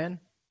want to win?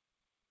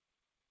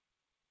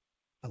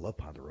 I love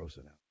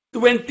Ponderosa now.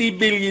 20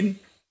 billion.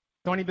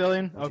 20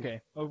 billion? Okay.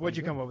 What'd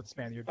you come up with,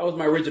 Spaniard? That was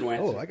my original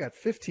answer. Oh, I got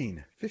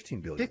 15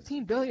 billion.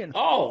 15 billion.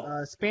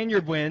 Oh.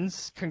 Spaniard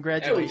wins.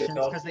 Congratulations,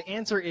 because the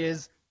answer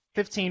is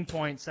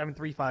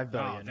 15.735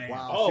 billion. Oh,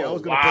 wow. Oh, See, I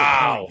was going to put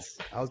a point.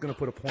 I was going to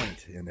put a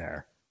point in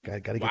there. Got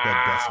to get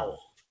that decimal.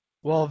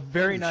 Well,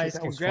 very nice.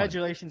 Shit,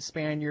 Congratulations,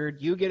 Spaniard.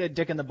 You get a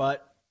dick in the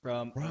butt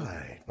from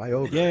by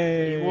Ogre.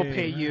 Yay. We'll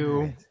pay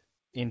you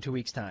in 2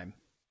 weeks' time.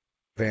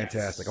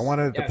 Fantastic. I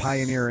wanted the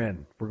Pioneer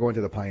Inn. We're going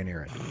to the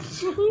Pioneer Inn.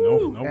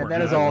 And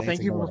that is all.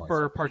 Thank you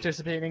for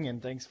participating,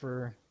 and thanks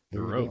for the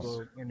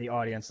people in the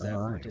audience that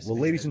participated. Well,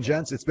 ladies and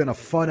gents, it's been a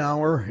fun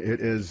hour. It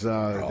is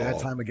that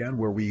time again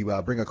where we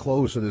bring a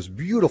close to this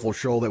beautiful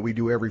show that we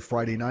do every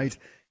Friday night.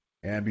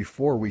 And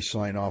before we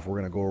sign off, we're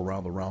going to go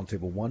around the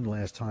roundtable one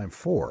last time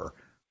for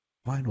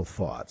final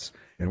thoughts.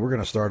 And we're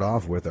going to start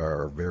off with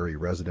our very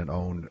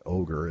resident-owned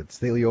Ogre. It's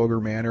Staley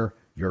Ogre Manor.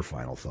 Your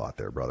final thought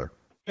there, brother.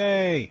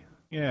 Hey.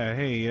 Yeah,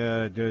 hey,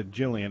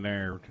 Jillian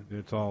there.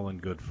 It's all in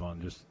good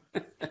fun. Just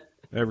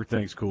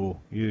everything's cool.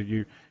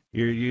 You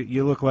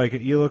look like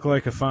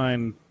a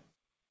fine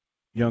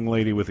young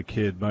lady with a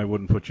kid. I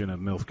wouldn't put you in a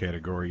MILF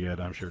category yet.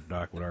 I'm sure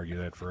Doc would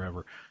argue that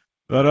forever.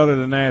 But other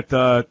than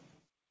that,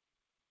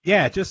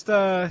 just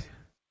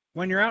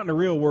when you're out in the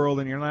real world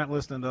and you're not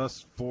listening to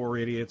us 4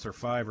 idiots or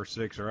 5 or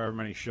 6 or however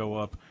many show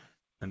up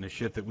and the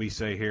shit that we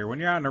say here, when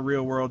you're out in the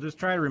real world, just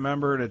try to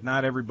remember that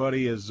not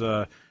everybody is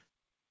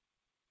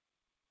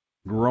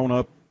grown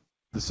up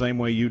the same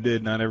way you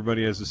did. Not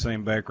everybody has the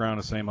same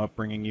background, the same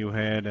upbringing you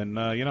had, and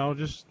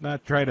just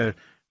not try to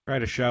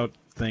shout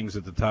things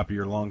at the top of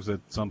your lungs that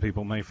some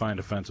people may find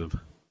offensive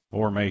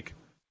or make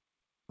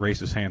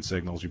racist hand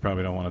signals. You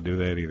probably don't want to do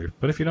that either.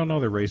 But if you don't know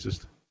they're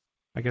racist,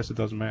 I guess it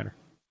doesn't matter.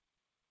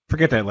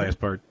 Forget that last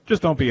part.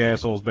 Just don't be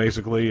assholes,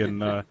 basically,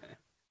 and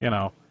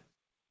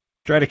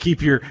try to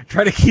keep your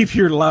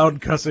loud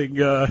cussing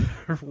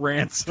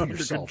rants under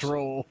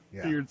control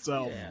to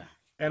yourself. Yeah.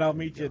 And I'll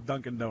meet you at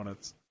Dunkin'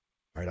 Donuts.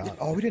 Right on.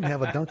 Oh, we didn't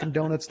have a Dunkin'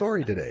 Donut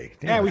story today.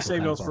 Damn, we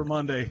saved those for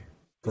Monday.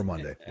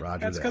 Roger.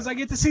 That's because I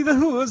get to see the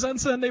Who's on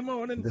Sunday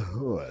morning. The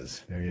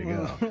Who's. There you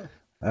go.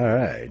 All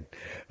right.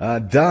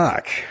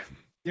 Doc.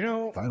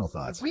 Final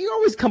thoughts. We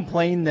always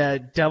complain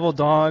that Devil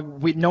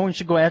Dog, no one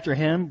should go after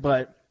him,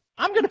 but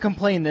I'm going to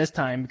complain this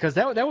time because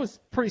that was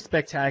pretty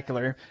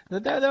spectacular.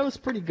 That was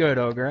pretty good,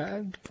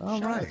 Ogre.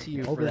 Shout out to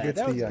you for that.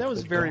 That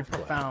was very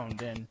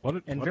profound and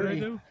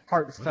very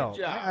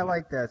heartfelt. I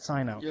like that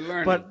sign out.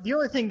 But the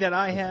only thing that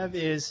I have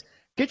is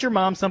get your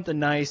mom something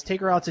nice,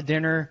 take her out to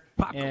dinner,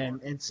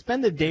 and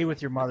spend the day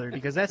with your mother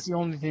because that's the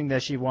only thing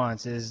that she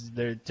wants is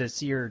to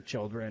see her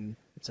children,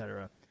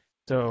 etc.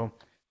 So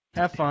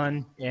have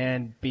fun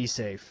and be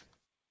safe.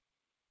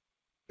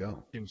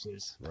 Go.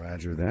 Deuces.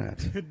 Roger that.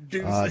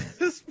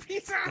 Deuces.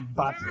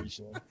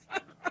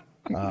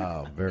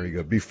 Very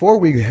good. Before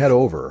we head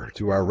over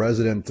to our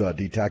resident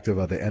detective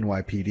of the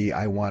NYPD,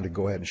 I want to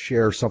go ahead and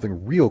share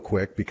something real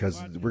quick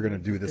because we're going to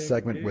do this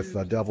segment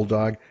with Devil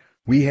Dog.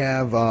 We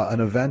have an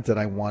event that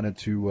I wanted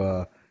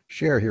to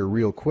share here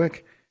real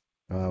quick.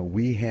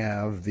 We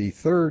have the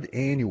 3rd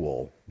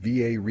annual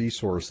VA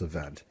resource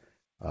event.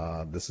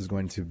 This is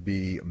going to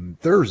be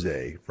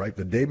Thursday, right,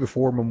 the day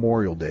before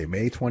Memorial Day,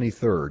 May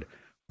 23rd.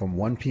 From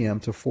 1 p.m.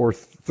 to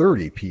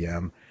 4:30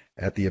 p.m.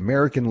 at the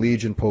American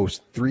Legion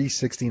Post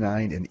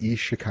 369 in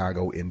East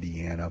Chicago,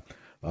 Indiana.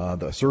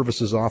 The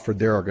services offered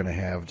there are going to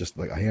have just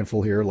like a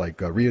handful here,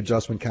 like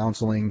readjustment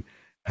counseling,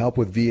 help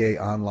with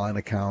VA online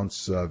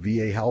accounts,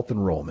 VA health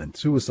enrollment,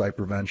 suicide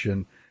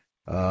prevention,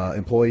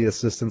 employee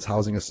assistance,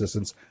 housing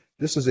assistance.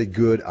 This is a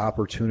good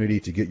opportunity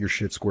to get your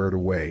shit squared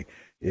away.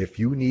 If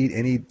you need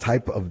any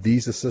type of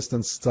these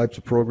assistance types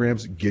of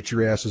programs, get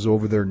your asses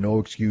over there. No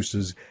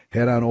excuses.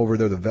 Head on over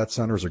there. The Vet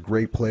Center is a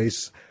great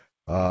place.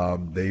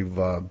 They've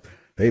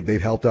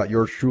helped out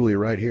yours truly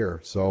right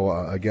here. So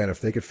again,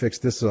 if they could fix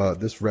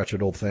this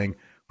wretched old thing,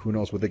 who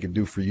knows what they can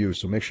do for you.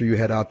 So make sure you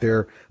head out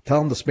there. Tell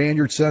them the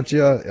Spaniard sent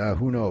you.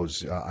 Who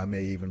knows? I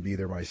may even be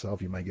there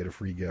myself. You might get a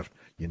free gift.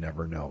 You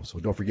never know. So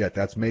don't forget,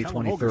 that's May 23rd.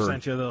 Tell them Ogre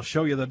sent you. They'll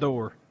show you the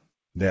door.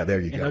 Yeah,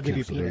 there you go. So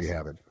there you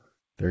have it.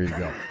 There you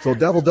go. So,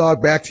 Devil Dog,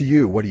 back to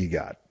you. What do you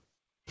got?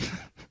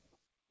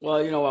 Well,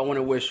 I want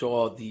to wish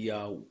all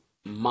the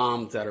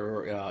moms that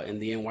are in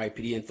the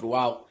NYPD and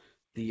throughout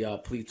the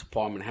police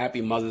department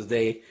happy Mother's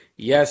Day.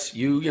 Yes,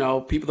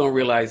 people don't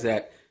realize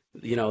that,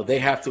 they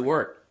have to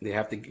work. They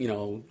have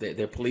to,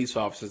 they're police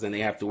officers and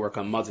they have to work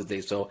on Mother's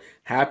Day. So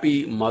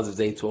happy Mother's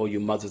Day to all you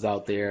mothers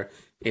out there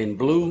in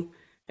blue.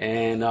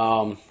 And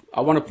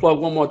I want to plug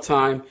one more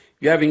time.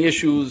 If you're having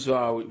issues,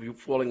 you're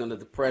falling under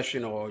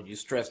depression or you're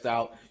stressed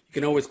out, you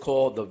can always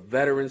call the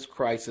Veterans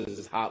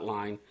Crisis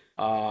Hotline.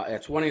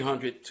 It's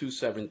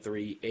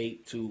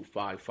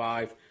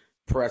 1-800-273-8255.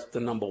 Press the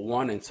number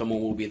 1 and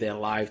someone will be there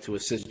live to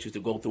assist you to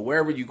go through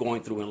wherever you're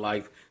going through in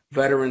life.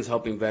 Veterans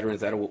helping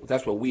veterans.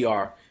 That's what we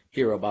are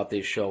here about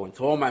this show. And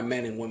to all my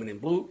men and women in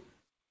blue,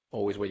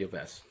 always wear your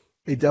vest.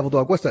 Hey, Devil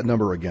Dog, what's that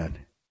number again?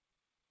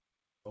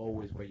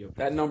 Always where your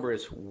That number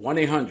is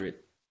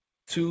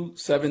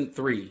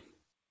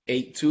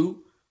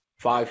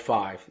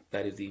 1-800-273-8255.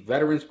 That is the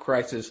Veterans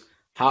Crisis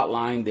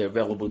Hotline. They're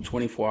available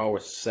 24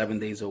 hours, 7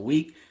 days a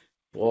week.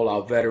 For all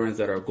our veterans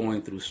that are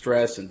going through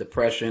stress and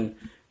depression,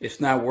 it's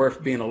not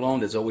worth being alone.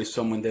 There's always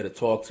someone there to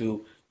talk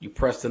to. You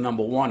press the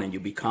number 1 and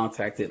you'll be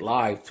contacted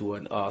live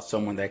to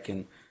someone that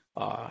can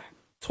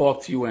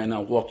talk to you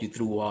and walk you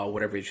through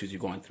whatever issues you're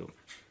going through.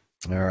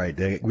 All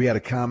right. We had a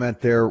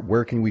comment there.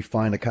 Where can we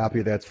find a copy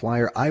of that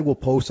flyer? I will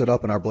post it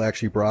up on our Black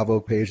Sheep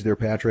Bravo page there,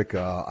 Patrick.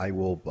 I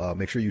will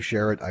make sure you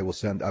share it. I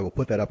will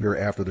put that up here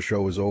after the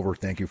show is over.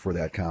 Thank you for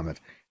that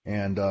comment.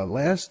 And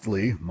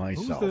lastly,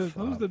 myself.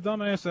 Who's the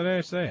dumbass that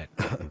asked that?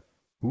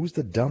 Who's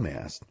the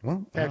dumbass?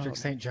 Well, Patrick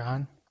St.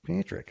 John.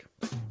 Patrick.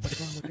 What's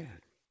wrong with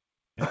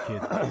That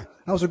kid. that?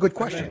 That was a good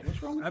question.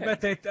 I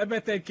bet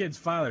that kid's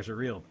father's a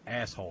real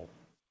asshole.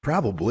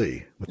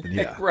 Probably.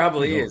 It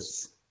probably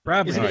is.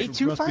 Is it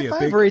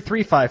 8255 or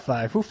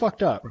 8355? Who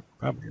fucked up?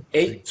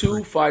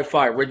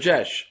 8255.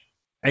 Rajesh.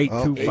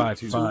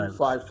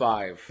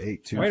 8255. 8255. Way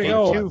to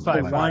go,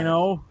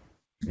 wino.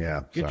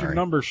 Yeah. Get your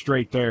numbers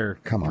straight there.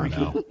 Come on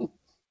now.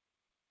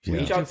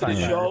 Reach out to the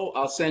show.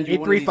 I'll send you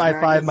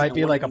 8355 might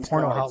be like a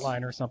porno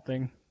hotline or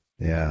something.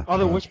 Yeah.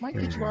 Although, which might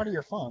get you out of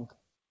your funk.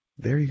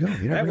 There you go.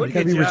 You That would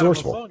got to get be you out of a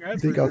resourceful. funk,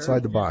 that's Think for outside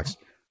sure. the box.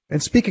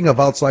 And speaking of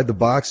outside the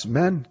box,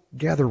 men,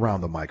 gather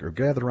around the mic or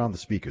gather around the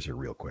speakers here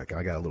real quick.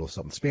 I got a little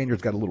something.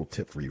 Spaniard's got a little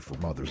tip for you for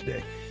Mother's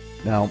Day.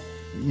 Now,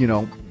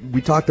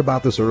 we talked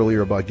about this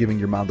earlier about giving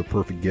your mom the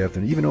perfect gift.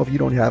 And even though if you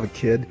don't have a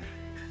kid,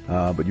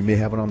 but you may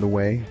have it on the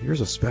way,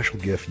 here's a special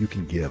gift you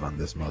can give on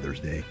this Mother's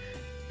Day.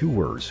 2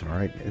 words, all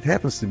right? It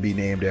happens to be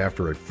named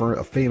after a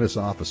famous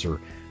officer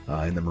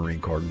in the Marine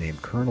Corps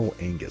named Colonel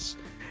Angus.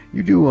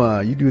 You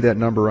do that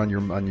number on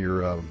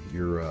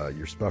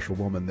your special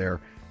woman there.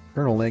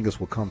 Colonel Angus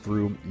will come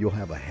through. You'll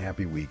have a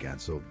happy weekend.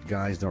 So,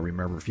 guys, don't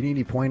remember. If you need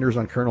any pointers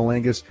on Colonel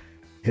Angus,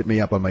 hit me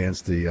up on my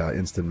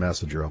instant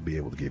messenger. I'll be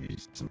able to give you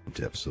some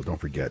tips. So don't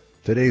forget.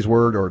 Today's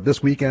word, or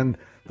this weekend,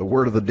 the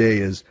word of the day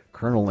is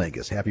Colonel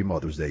Angus. Happy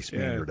Mother's Day,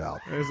 Spaniard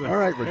out. All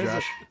right,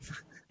 Rajesh.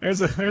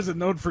 There's a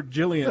note for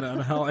Jillian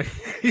on how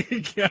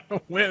you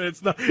gotta win.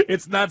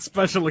 It's not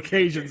special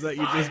occasions that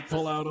you just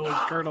pull out old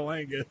Colonel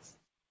Angus.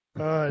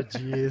 Oh,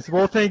 jeez.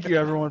 Well, thank you,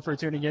 everyone, for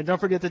tuning in. Don't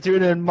forget to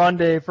tune in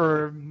Monday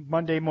for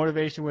Monday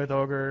Motivation with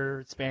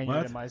Ogre,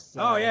 Spaniard, and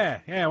myself. Oh,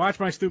 yeah. Watch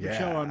my stupid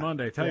show on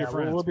Monday. Tell your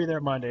friends. We'll be there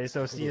Monday,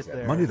 so see us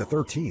there. Monday the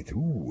 13th.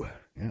 Ooh,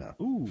 yeah.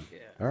 Ooh.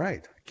 All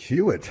right.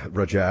 Cue it,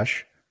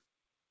 Rajesh.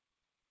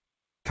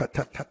 Tut,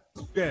 tut, tut.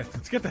 Yeah,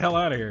 let's get the hell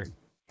out of here.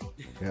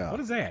 Yeah.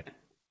 What is that?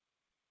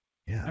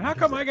 Yeah. And how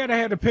come I gotta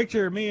have a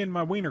picture of me in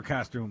my wiener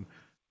costume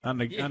on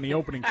the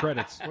opening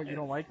credits? What, you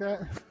don't like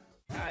that?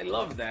 I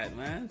love that,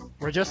 man.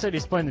 Rajesh said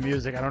he's playing the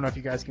music. I don't know if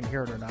you guys can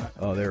hear it or not.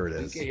 Oh, there it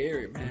is. You can hear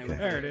it, man. Okay.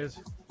 There it is.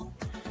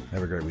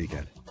 Have a great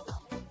weekend.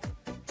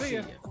 See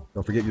ya.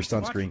 Don't forget your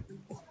sunscreen.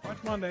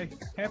 Watch Monday.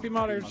 Happy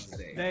Mother's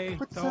Day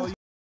to all you.